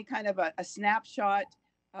make any kind of a snapshot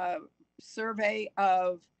survey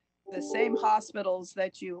of the same hospitals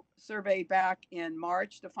that you surveyed back in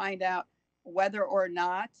March to find out whether or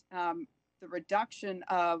not the reduction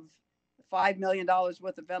of $5 million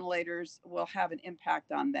worth of ventilators will have an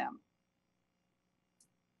impact on them?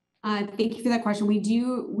 Thank you for that question. We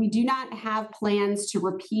do not have plans to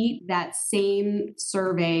repeat that same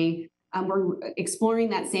survey. We're exploring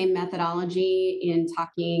that same methodology in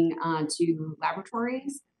talking to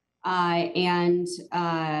laboratories and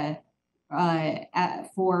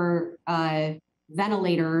for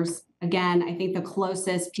ventilators. Again, I think the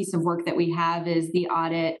closest piece of work that we have is the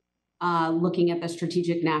audit looking at the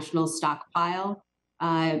strategic national stockpile.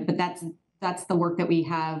 But that's the work that we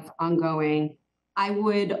have ongoing. I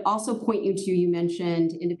would also point you to, you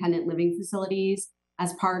mentioned independent living facilities.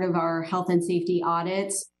 As part of our health and safety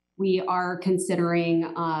audits, we are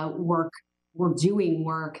considering we're doing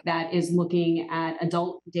work that is looking at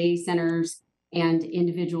adult day centers and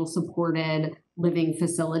individual supported living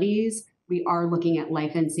facilities. We are looking at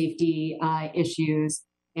life and safety issues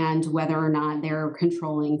and whether or not they're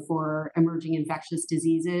controlling for emerging infectious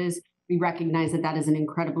diseases. We recognize that that is an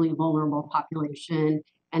incredibly vulnerable population,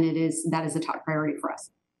 and that is a top priority for us.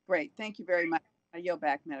 Great, thank you very much. I yield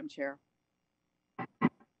back, Madam Chair.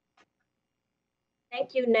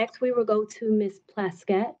 Thank you. Next, we will go to Ms.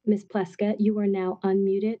 Plaskett. Ms. Plaskett, you are now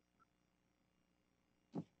unmuted.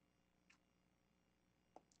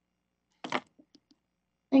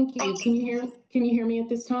 Thank you. Can you hear me at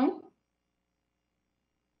this time?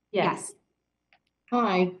 Yes.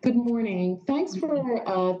 Hi, good morning. Thanks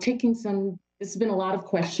for taking some, this has been a lot of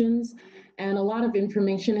questions and a lot of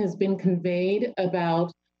information has been conveyed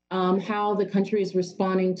about how the country is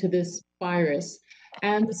responding to this virus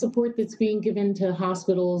and the support that's being given to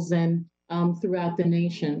hospitals and throughout the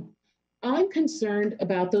nation. I'm concerned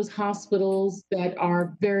about those hospitals that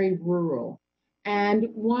are very rural. And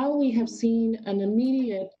while we have seen an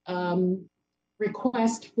immediate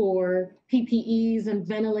request for PPEs and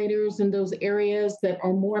ventilators in those areas that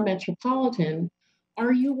are more metropolitan,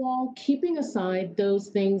 are you all keeping aside those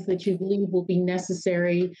things that you believe will be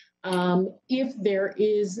necessary if there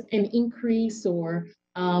is an increase or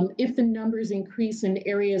if the numbers increase in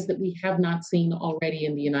areas that we have not seen already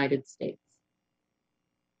in the United States?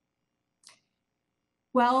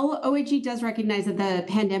 Well, OAG does recognize that the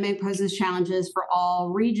pandemic poses challenges for all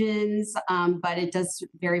regions, but it does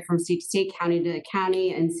vary from state to state, county to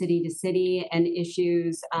county, and city to city, and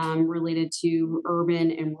issues related to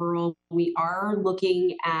urban and rural. We are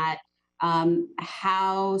looking at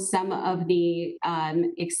how some of the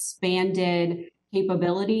expanded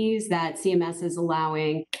capabilities that CMS is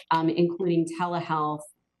allowing, including telehealth,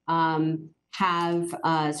 have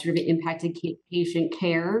sort of impacted patient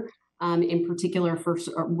care. In particular for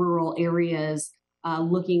rural areas,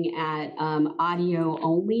 looking at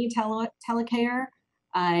audio-only telecare.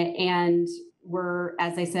 And we're,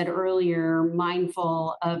 as I said earlier,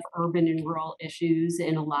 mindful of urban and rural issues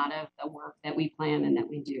in a lot of the work that we plan and that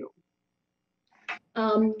we do.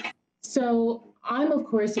 So I'm, of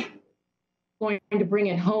course, going to bring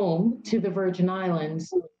it home to the Virgin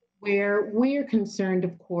Islands, where we're concerned,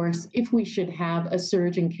 of course, if we should have a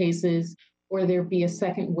surge in cases or there be a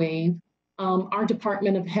second wave. Our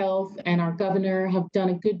Department of Health and our governor have done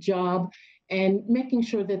a good job in making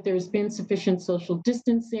sure that there's been sufficient social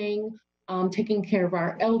distancing, taking care of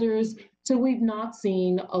our elders. So we've not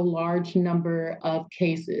seen a large number of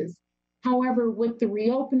cases. However, with the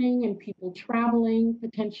reopening and people traveling,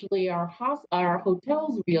 potentially our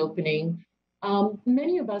hotels reopening,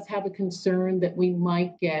 many of us have a concern that we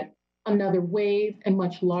might get another wave and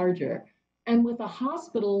much larger. And with a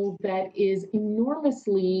hospital that is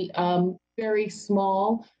enormously very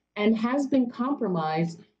small and has been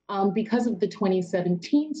compromised because of the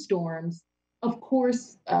 2017 storms, of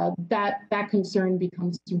course, that concern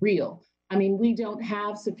becomes real. I mean, we don't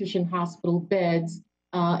have sufficient hospital beds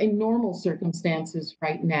in normal circumstances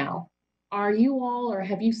right now. Are you all, or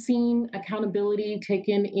have you seen accountability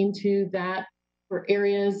taken into that for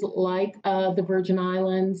areas like the Virgin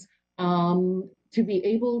Islands? To be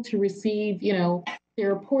able to receive,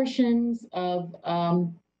 there are portions of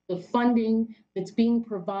the funding that's being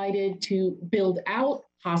provided to build out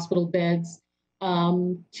hospital beds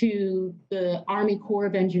to the Army Corps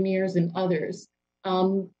of Engineers and others.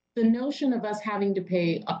 The notion of us having to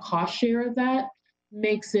pay a cost share of that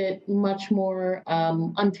makes it much more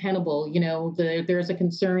untenable. There's a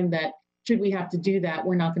concern that should we have to do that,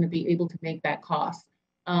 we're not going to be able to make that cost.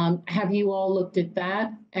 Have you all looked at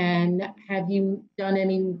that? And have you done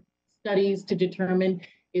any studies to determine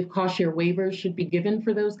if cost share waivers should be given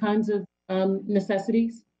for those kinds of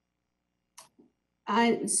necessities?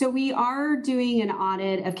 So we are doing an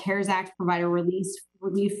audit of CARES Act provider relief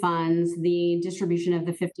funds, the distribution of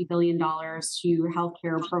the $50 billion to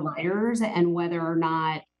healthcare providers, and whether or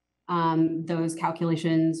not those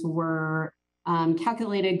calculations were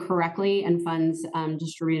calculated correctly and funds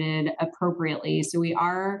distributed appropriately. So we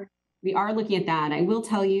are looking at that. I will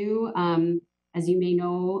tell you, as you may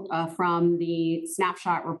know from the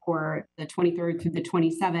snapshot report, the 23rd through the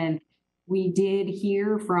 27th, we did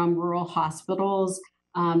hear from rural hospitals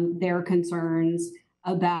their concerns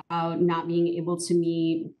about not being able to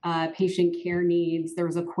meet patient care needs. There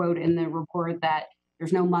was a quote in the report that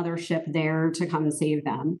there's no mothership there to come save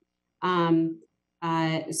them.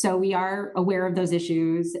 So we are aware of those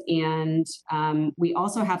issues, and we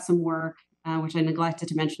also have some work, which I neglected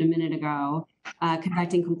to mention a minute ago,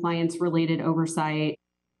 conducting compliance-related oversight.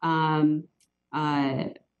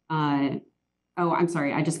 Oh, I'm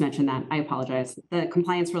sorry, I just mentioned that. I apologize. The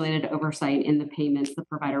compliance-related oversight in the payments, the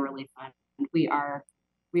provider relief fund. We are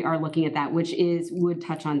looking at that, which would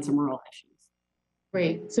touch on some rural issues.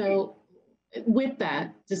 Great. So with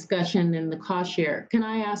that discussion and the cost share, can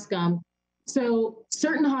I ask, so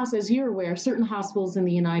certain hospitals, as you're aware, certain hospitals in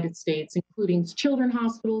the United States, including children's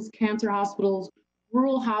hospitals, cancer hospitals,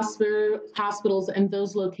 rural hospitals, and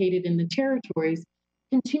those located in the territories,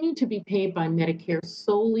 continue to be paid by Medicare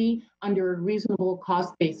solely under a reasonable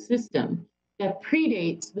cost-based system that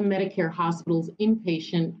predates the Medicare hospital's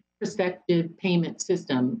inpatient prospective payment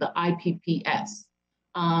system, the IPPS,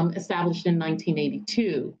 established in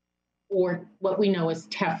 1982, or what we know as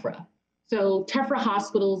TEFRA. So TEFRA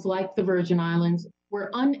hospitals, like the Virgin Islands,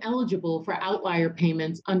 were ineligible for outlier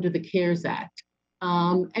payments under the CARES Act.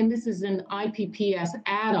 And this is an IPPS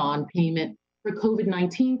add-on payment for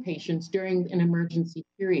COVID-19 patients during an emergency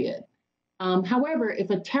period. However, if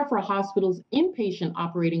a TEFRA hospital's inpatient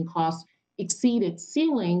operating costs exceed its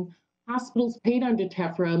ceiling, hospitals paid under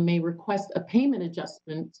TEFRA may request a payment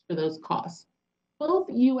adjustment for those costs. Both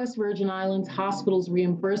U.S. Virgin Islands hospitals'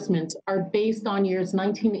 reimbursements are based on years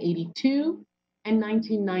 1982 and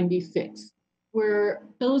 1996, where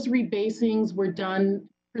those rebasings were done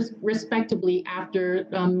respectively after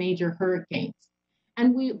major hurricanes.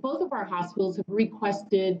 And both of our hospitals have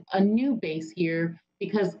requested a new base year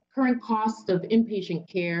because current costs of inpatient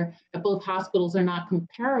care at both hospitals are not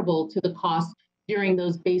comparable to the costs during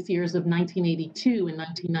those base years of 1982 and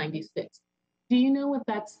 1996. Do you know what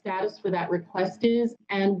that status for that request is?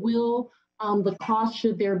 And will the cost,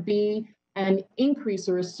 should there be an increase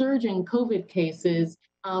or a surge in COVID cases,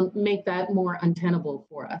 make that more untenable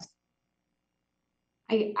for us?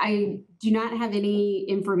 I do not have any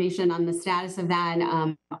information on the status of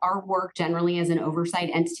that. Our work generally as an oversight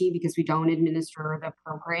entity, because we don't administer the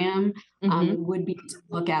program, would be to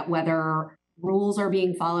look at whether rules are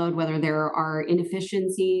being followed, whether there are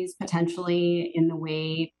inefficiencies potentially in the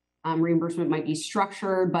way reimbursement might be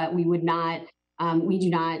structured, but we do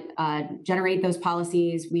not generate those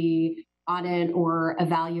policies. We audit or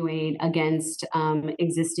evaluate against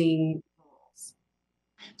existing rules.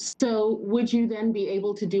 So would you then be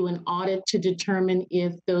able to do an audit to determine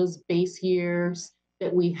if those base years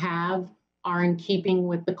that we have are in keeping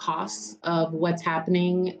with the costs of what's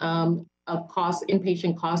happening of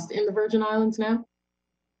inpatient costs in the Virgin Islands now?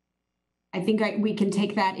 I think we can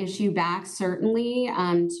take that issue back, certainly,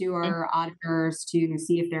 to our auditors to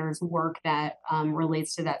see if there's work that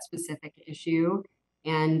relates to that specific issue,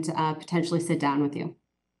 and potentially sit down with you.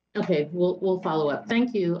 Okay, we'll follow up.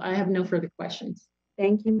 Thank you. I have no further questions.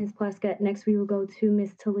 Thank you, Ms. Plaskett. Next, we will go to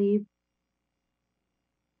Ms. Tlaib.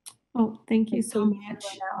 Oh, thank you so much.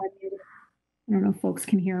 I don't know if folks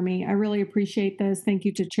can hear me. I really appreciate this. Thank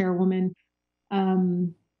you to Chairwoman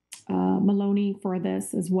Maloney for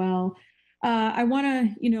this as well. I want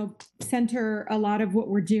to, center a lot of what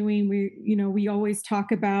we're doing. We always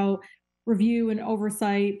talk about review and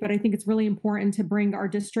oversight, but I think it's really important to bring our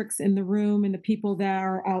districts in the room and the people that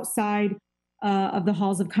are outside of the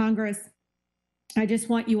halls of Congress. I just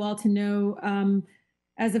want you all to know,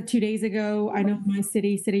 as of 2 days ago, I know my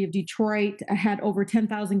city of Detroit, had over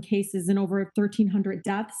 10,000 cases and over 1,300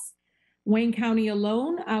 deaths. Wayne County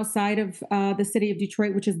alone, outside of the city of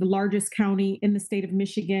Detroit, which is the largest county in the state of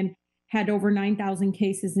Michigan, had over 9,000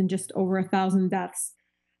 cases and just over 1,000 deaths.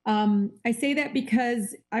 I say that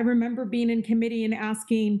because I remember being in committee and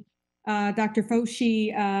asking Dr.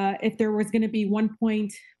 Foshi if there was going to be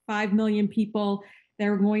 1.5 million people that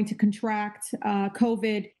were going to contract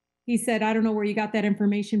COVID. He said, I don't know where you got that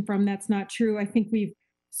information from. That's not true. I think we've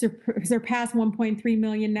surpassed 1.3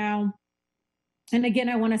 million now. And again,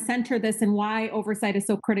 I want to center this and why oversight is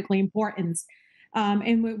so critically important.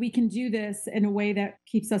 And we can do this in a way that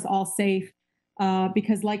keeps us all safe.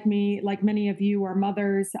 Because like me, like many of you are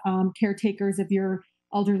mothers, caretakers of your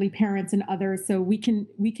elderly parents and others. So we can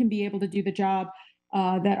be able to do the job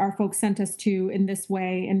that our folks sent us to in this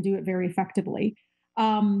way and do it very effectively.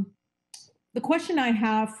 The question I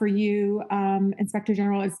have for you, Inspector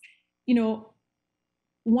General, is,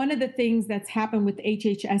 one of the things that's happened with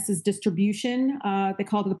HHS's distribution, they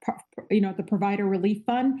call it the Provider Relief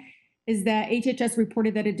Fund, is that HHS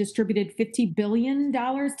reported that it distributed $50 billion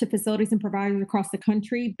to facilities and providers across the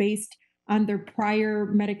country based on their prior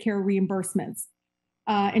Medicare reimbursements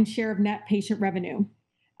and share of net patient revenue.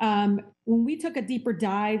 When we took a deeper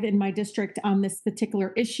dive in my district on this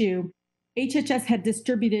particular issue, HHS had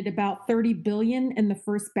distributed about 30 billion in the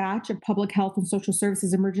first batch of public health and social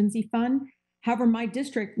services emergency fund. However, my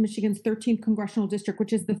district, Michigan's 13th congressional district,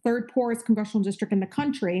 which is the third poorest congressional district in the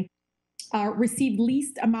country, received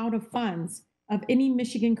least amount of funds of any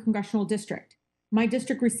Michigan congressional district. My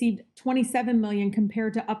district received 27 million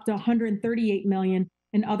compared to up to 138 million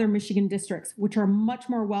in other Michigan districts, which are much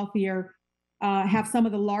more wealthier, have some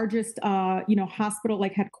of the largest, hospital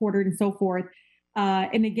like headquartered and so forth.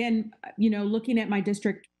 And again, looking at my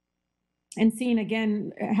district and seeing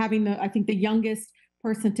again, having I think the youngest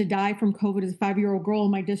person to die from COVID is a 5-year-old girl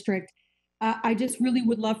in my district. I just really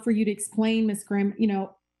would love for you to explain, Ms. Grimm,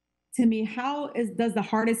 to me, does the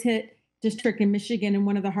hardest hit district in Michigan and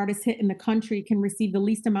one of the hardest hit in the country can receive the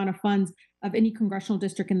least amount of funds of any congressional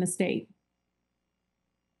district in the state?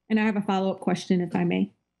 And I have a follow-up question, if I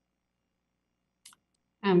may.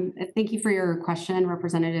 Thank you for your question,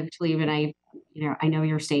 Representative Tlaib. And I know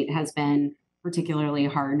your state has been particularly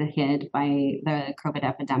hard hit by the COVID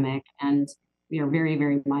epidemic, and we are very,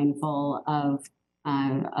 very mindful of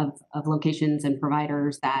locations and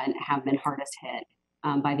providers that have been hardest hit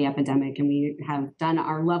by the epidemic. And we have done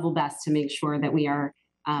our level best to make sure that we are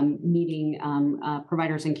meeting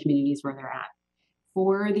providers and communities where they're at.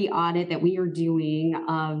 For the audit that we are doing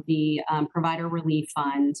of the Provider Relief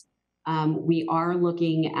Fund, we are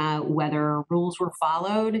looking at whether rules were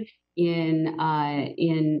followed in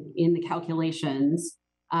the calculations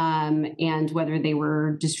and whether they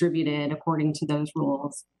were distributed according to those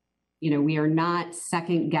rules. We are not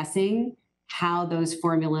second guessing how those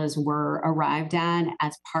formulas were arrived at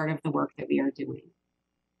as part of the work that we are doing.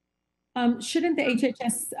 Shouldn't the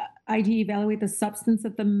HHS IG evaluate the substance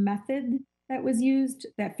of the method that was used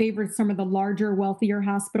that favored some of the larger, wealthier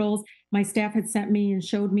hospitals? My staff had sent me and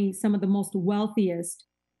showed me some of the most wealthiest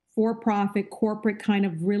for-profit, corporate kind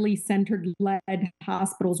of really centered-led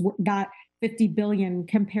hospitals got 50 billion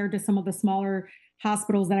compared to some of the smaller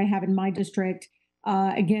hospitals that I have in my district,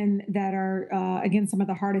 that are, some of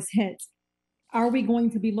the hardest hits. Are we going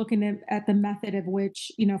to be looking at the method of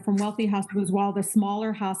which, from wealthy hospitals, while the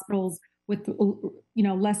smaller hospitals with,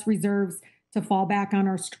 less reserves to fall back on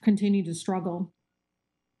or continue to struggle?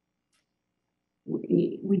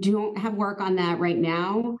 We don't have work on that right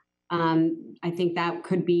now. I think that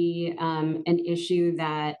could be an issue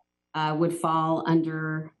that would fall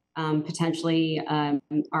under potentially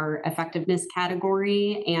our effectiveness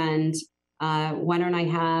category. And why don't I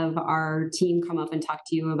have our team come up and talk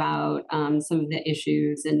to you about some of the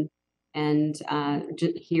issues and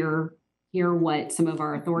just hear what some of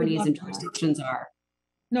our authorities and jurisdictions are.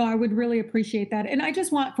 No, I would really appreciate that. And I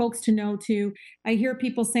just want folks to know too, I hear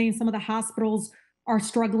people saying some of the hospitals are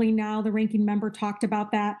struggling now. The ranking member talked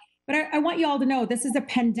about that. But I want you all to know this is a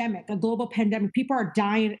pandemic, a global pandemic. People are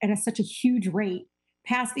dying at such a huge rate,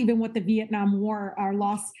 past even what the Vietnam War, our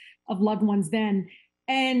loss of loved ones then.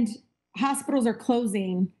 And hospitals are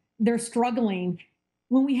closing, they're struggling.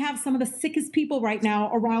 When we have some of the sickest people right now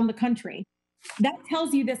around the country, that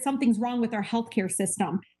tells you that something's wrong with our healthcare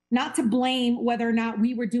system. Not to blame whether or not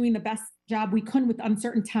we were doing the best job we could with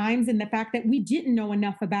uncertain times and the fact that we didn't know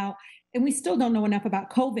enough about, and we still don't know enough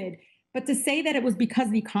about COVID. But to say that it was because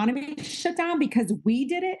the economy shut down because we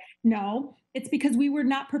did it, no, it's because we were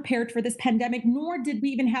not prepared for this pandemic, nor did we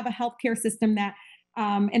even have a healthcare system that,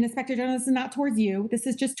 and Inspector General, this is not towards you, this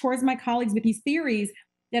is just towards my colleagues with these theories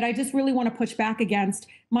that I just really want to push back against.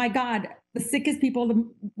 My God, the sickest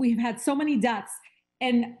people, we've had so many deaths,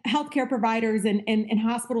 and healthcare providers and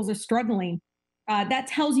hospitals are struggling. That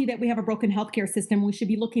tells you that we have a broken healthcare system. We should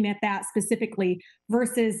be looking at that specifically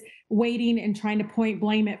versus waiting and trying to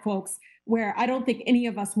blame at folks, where I don't think any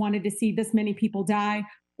of us wanted to see this many people die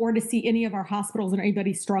or to see any of our hospitals or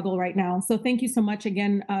anybody struggle right now. So thank you so much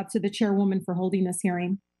again to the chairwoman for holding this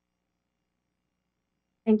hearing.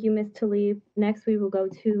 Thank you, Ms. Tlaib. Next, we will go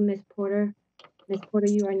to Ms. Porter. Ms. Porter,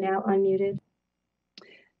 you are now unmuted.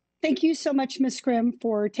 Thank you so much, Ms. Grimm,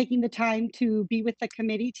 for taking the time to be with the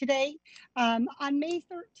committee today. On May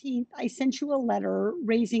 13th, I sent you a letter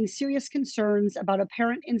raising serious concerns about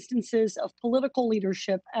apparent instances of political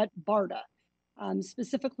leadership at BARDA,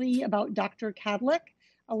 specifically about Dr. Kadlec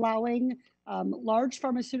allowing large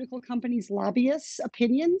pharmaceutical companies' lobbyists'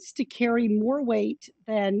 opinions to carry more weight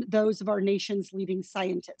than those of our nation's leading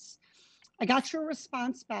scientists. I got your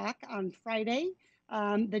response back on Friday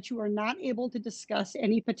that you are not able to discuss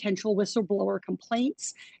any potential whistleblower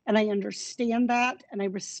complaints. And I understand that, and I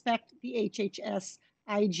respect the HHS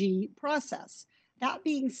IG process. That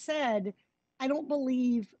being said, I don't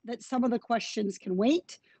believe that some of the questions can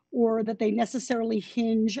wait or that they necessarily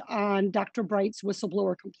hinge on Dr. Bright's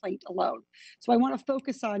whistleblower complaint alone. So I want to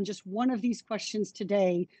focus on just one of these questions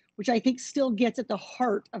today, which I think still gets at the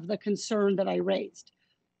heart of the concern that I raised.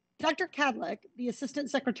 Dr. Kadlec, the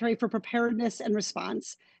Assistant Secretary for Preparedness and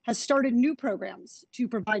Response, has started new programs to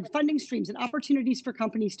provide funding streams and opportunities for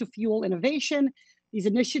companies to fuel innovation. These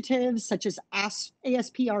initiatives, such as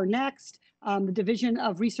ASPR Next, the Division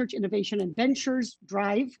of Research, Innovation, and Ventures,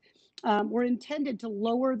 DRIVE, were intended to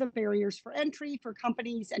lower the barriers for entry for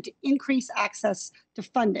companies and to increase access to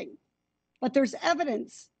funding. But there's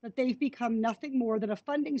evidence that they've become nothing more than a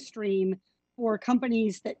funding stream for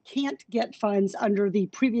companies that can't get funds under the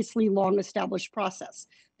previously long established process.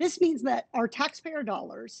 This means that our taxpayer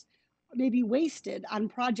dollars may be wasted on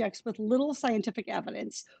projects with little scientific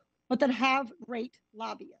evidence, but that have great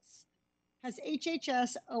lobbyists. Has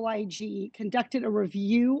HHS OIG conducted a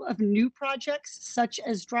review of new projects such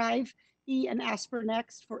as DRIVE, E, and ASPR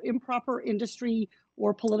Next for improper industry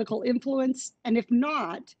or political influence? And if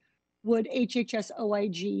not, would HHS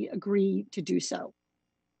OIG agree to do so?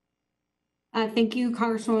 Thank you,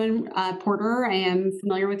 Congresswoman Porter. I am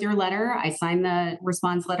familiar with your letter. I signed the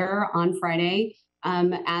response letter on Friday.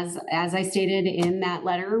 As I stated in that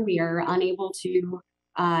letter, we are unable to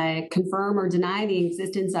confirm or deny the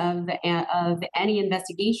existence of any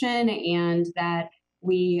investigation, and that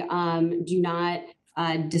we do not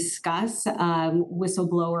discuss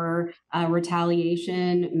whistleblower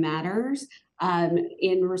retaliation matters.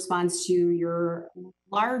 In response to your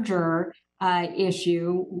larger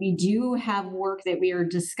issue, we do have work that we are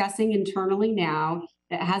discussing internally now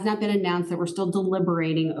that has not been announced, that we're still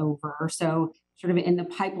deliberating over. So sort of in the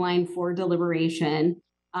pipeline for deliberation,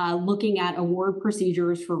 looking at award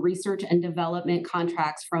procedures for research and development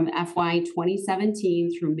contracts from FY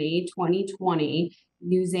 2017 through May 2020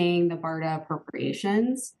 using the BARDA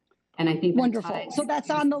appropriations. And I think wonderful. So that's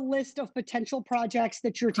on the list of potential projects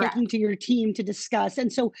that you're taking to your team to discuss.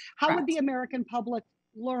 And so how would the American public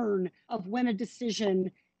learn of when a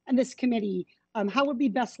decision, and this committee, how would we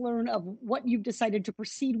best learn of what you've decided to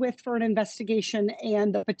proceed with for an investigation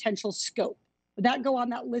and the potential scope? Would that go on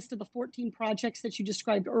that list of the 14 projects that you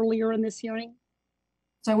described earlier in this hearing?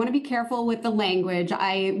 So I want to be careful with the language.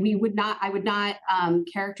 I would not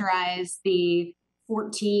characterize the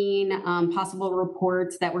 14 possible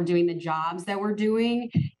reports that we're doing, the jobs that we're doing,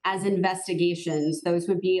 as investigations. Those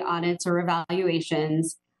would be audits or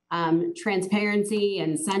evaluations. Transparency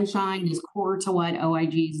and sunshine is core to what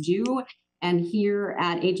OIGs do. And here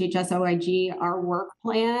at HHS OIG, our work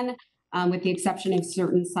plan, with the exception of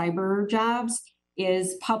certain cyber jobs,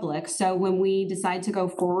 is public. So when we decide to go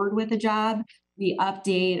forward with a job, we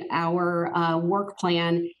update our work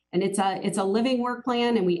plan, and it's a living work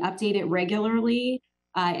plan, and we update it regularly.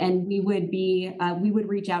 And we would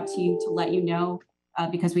reach out to you to let you know,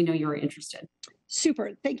 because we know you're interested.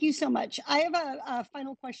 Super. Thank you so much. I have a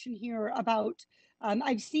final question here about,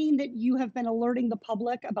 I've seen that you have been alerting the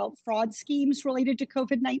public about fraud schemes related to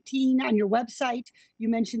COVID-19 on your website. You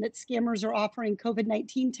mentioned that scammers are offering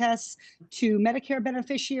COVID-19 tests to Medicare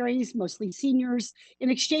beneficiaries, mostly seniors,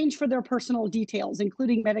 in exchange for their personal details,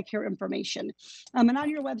 including Medicare information. And on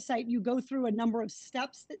your website, you go through a number of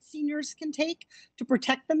steps that seniors can take to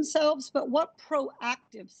protect themselves, but what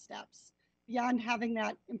proactive steps, beyond having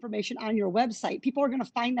that information on your website? People are going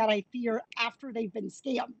to find that, I fear, after they've been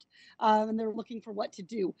scammed, and they're looking for what to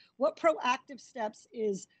do. What proactive steps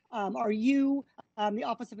are you, the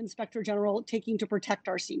Office of Inspector General, taking to protect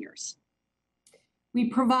our seniors?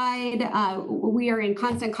 We are in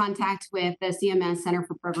constant contact with the CMS Center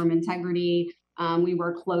for Program Integrity. We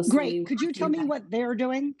work closely. Great. Could you tell me what they're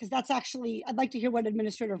doing? Because that's actually, I'd like to hear what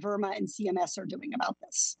Administrator Verma and CMS are doing about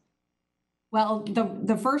this. Well,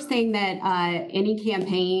 the first thing that any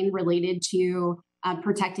campaign related to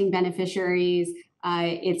protecting beneficiaries,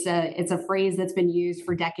 it's a phrase that's been used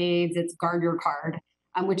for decades. It's guard your card,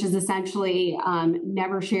 which is essentially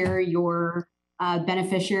never share your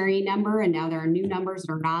beneficiary number. And now there are new numbers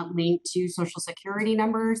that are not linked to Social Security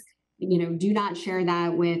numbers. Do not share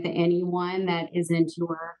that with anyone that isn't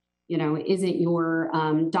your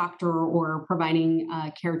doctor or providing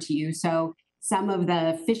care to you. So some of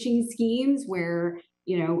the phishing schemes where,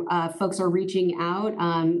 folks are reaching out,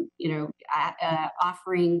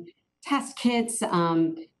 offering test kits,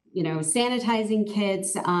 sanitizing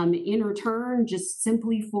kits in return, just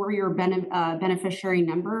simply for your beneficiary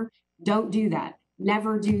number. Don't do that.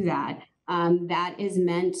 Never do that. That is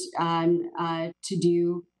meant to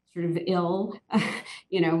do sort of ill,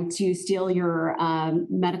 to steal your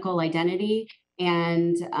medical identity.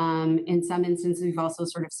 And in some instances, we've also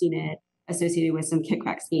sort of seen it associated with some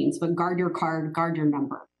kickback schemes, but guard your card, guard your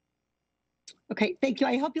number. Okay, thank you.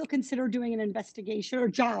 I hope you'll consider doing an investigation or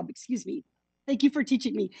job, excuse me. Thank you for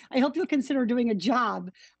teaching me. I hope you'll consider doing a job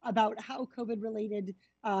about how COVID-related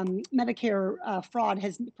Medicare fraud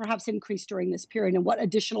has perhaps increased during this period and what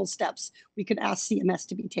additional steps we could ask CMS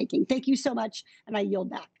to be taking. Thank you so much, and I yield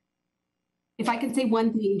back. If I could say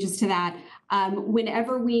one thing just to that,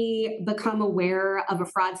 whenever we become aware of a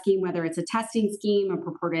fraud scheme, whether it's a testing scheme, a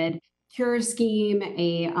purported cure scheme,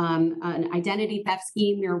 an identity theft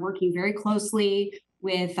scheme, we are working very closely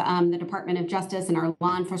with the Department of Justice and our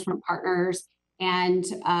law enforcement partners. And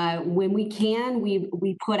when we can,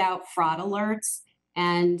 we put out fraud alerts,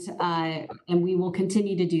 and we will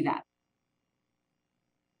continue to do that.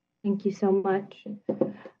 Thank you so much.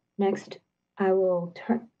 Next,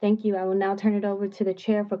 thank you. I will now turn it over to the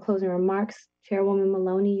chair for closing remarks. Chairwoman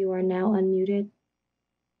Maloney, you are now unmuted.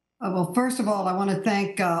 Well, first of all, I want to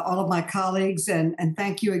thank all of my colleagues and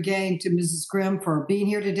thank you again to Mrs. Grimm for being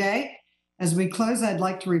here today. As we close, I'd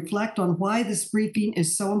like to reflect on why this briefing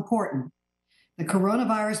is so important. The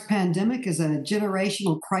coronavirus pandemic is a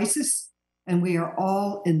generational crisis, and we are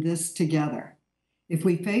all in this together. If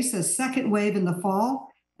we face a second wave in the fall,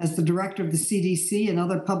 as the director of the CDC and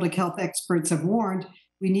other public health experts have warned,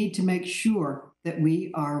 we need to make sure that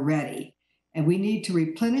we are ready. And we need to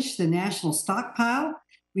replenish the national stockpile.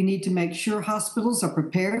 We need to make sure hospitals are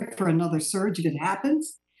prepared for another surge if it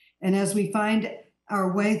happens. And as we find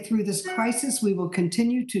our way through this crisis, we will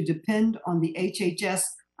continue to depend on the HHS,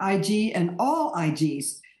 IG, and all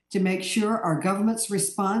IGs to make sure our government's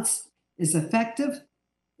response is effective,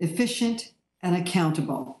 efficient, and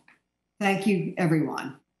accountable. Thank you,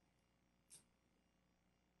 everyone.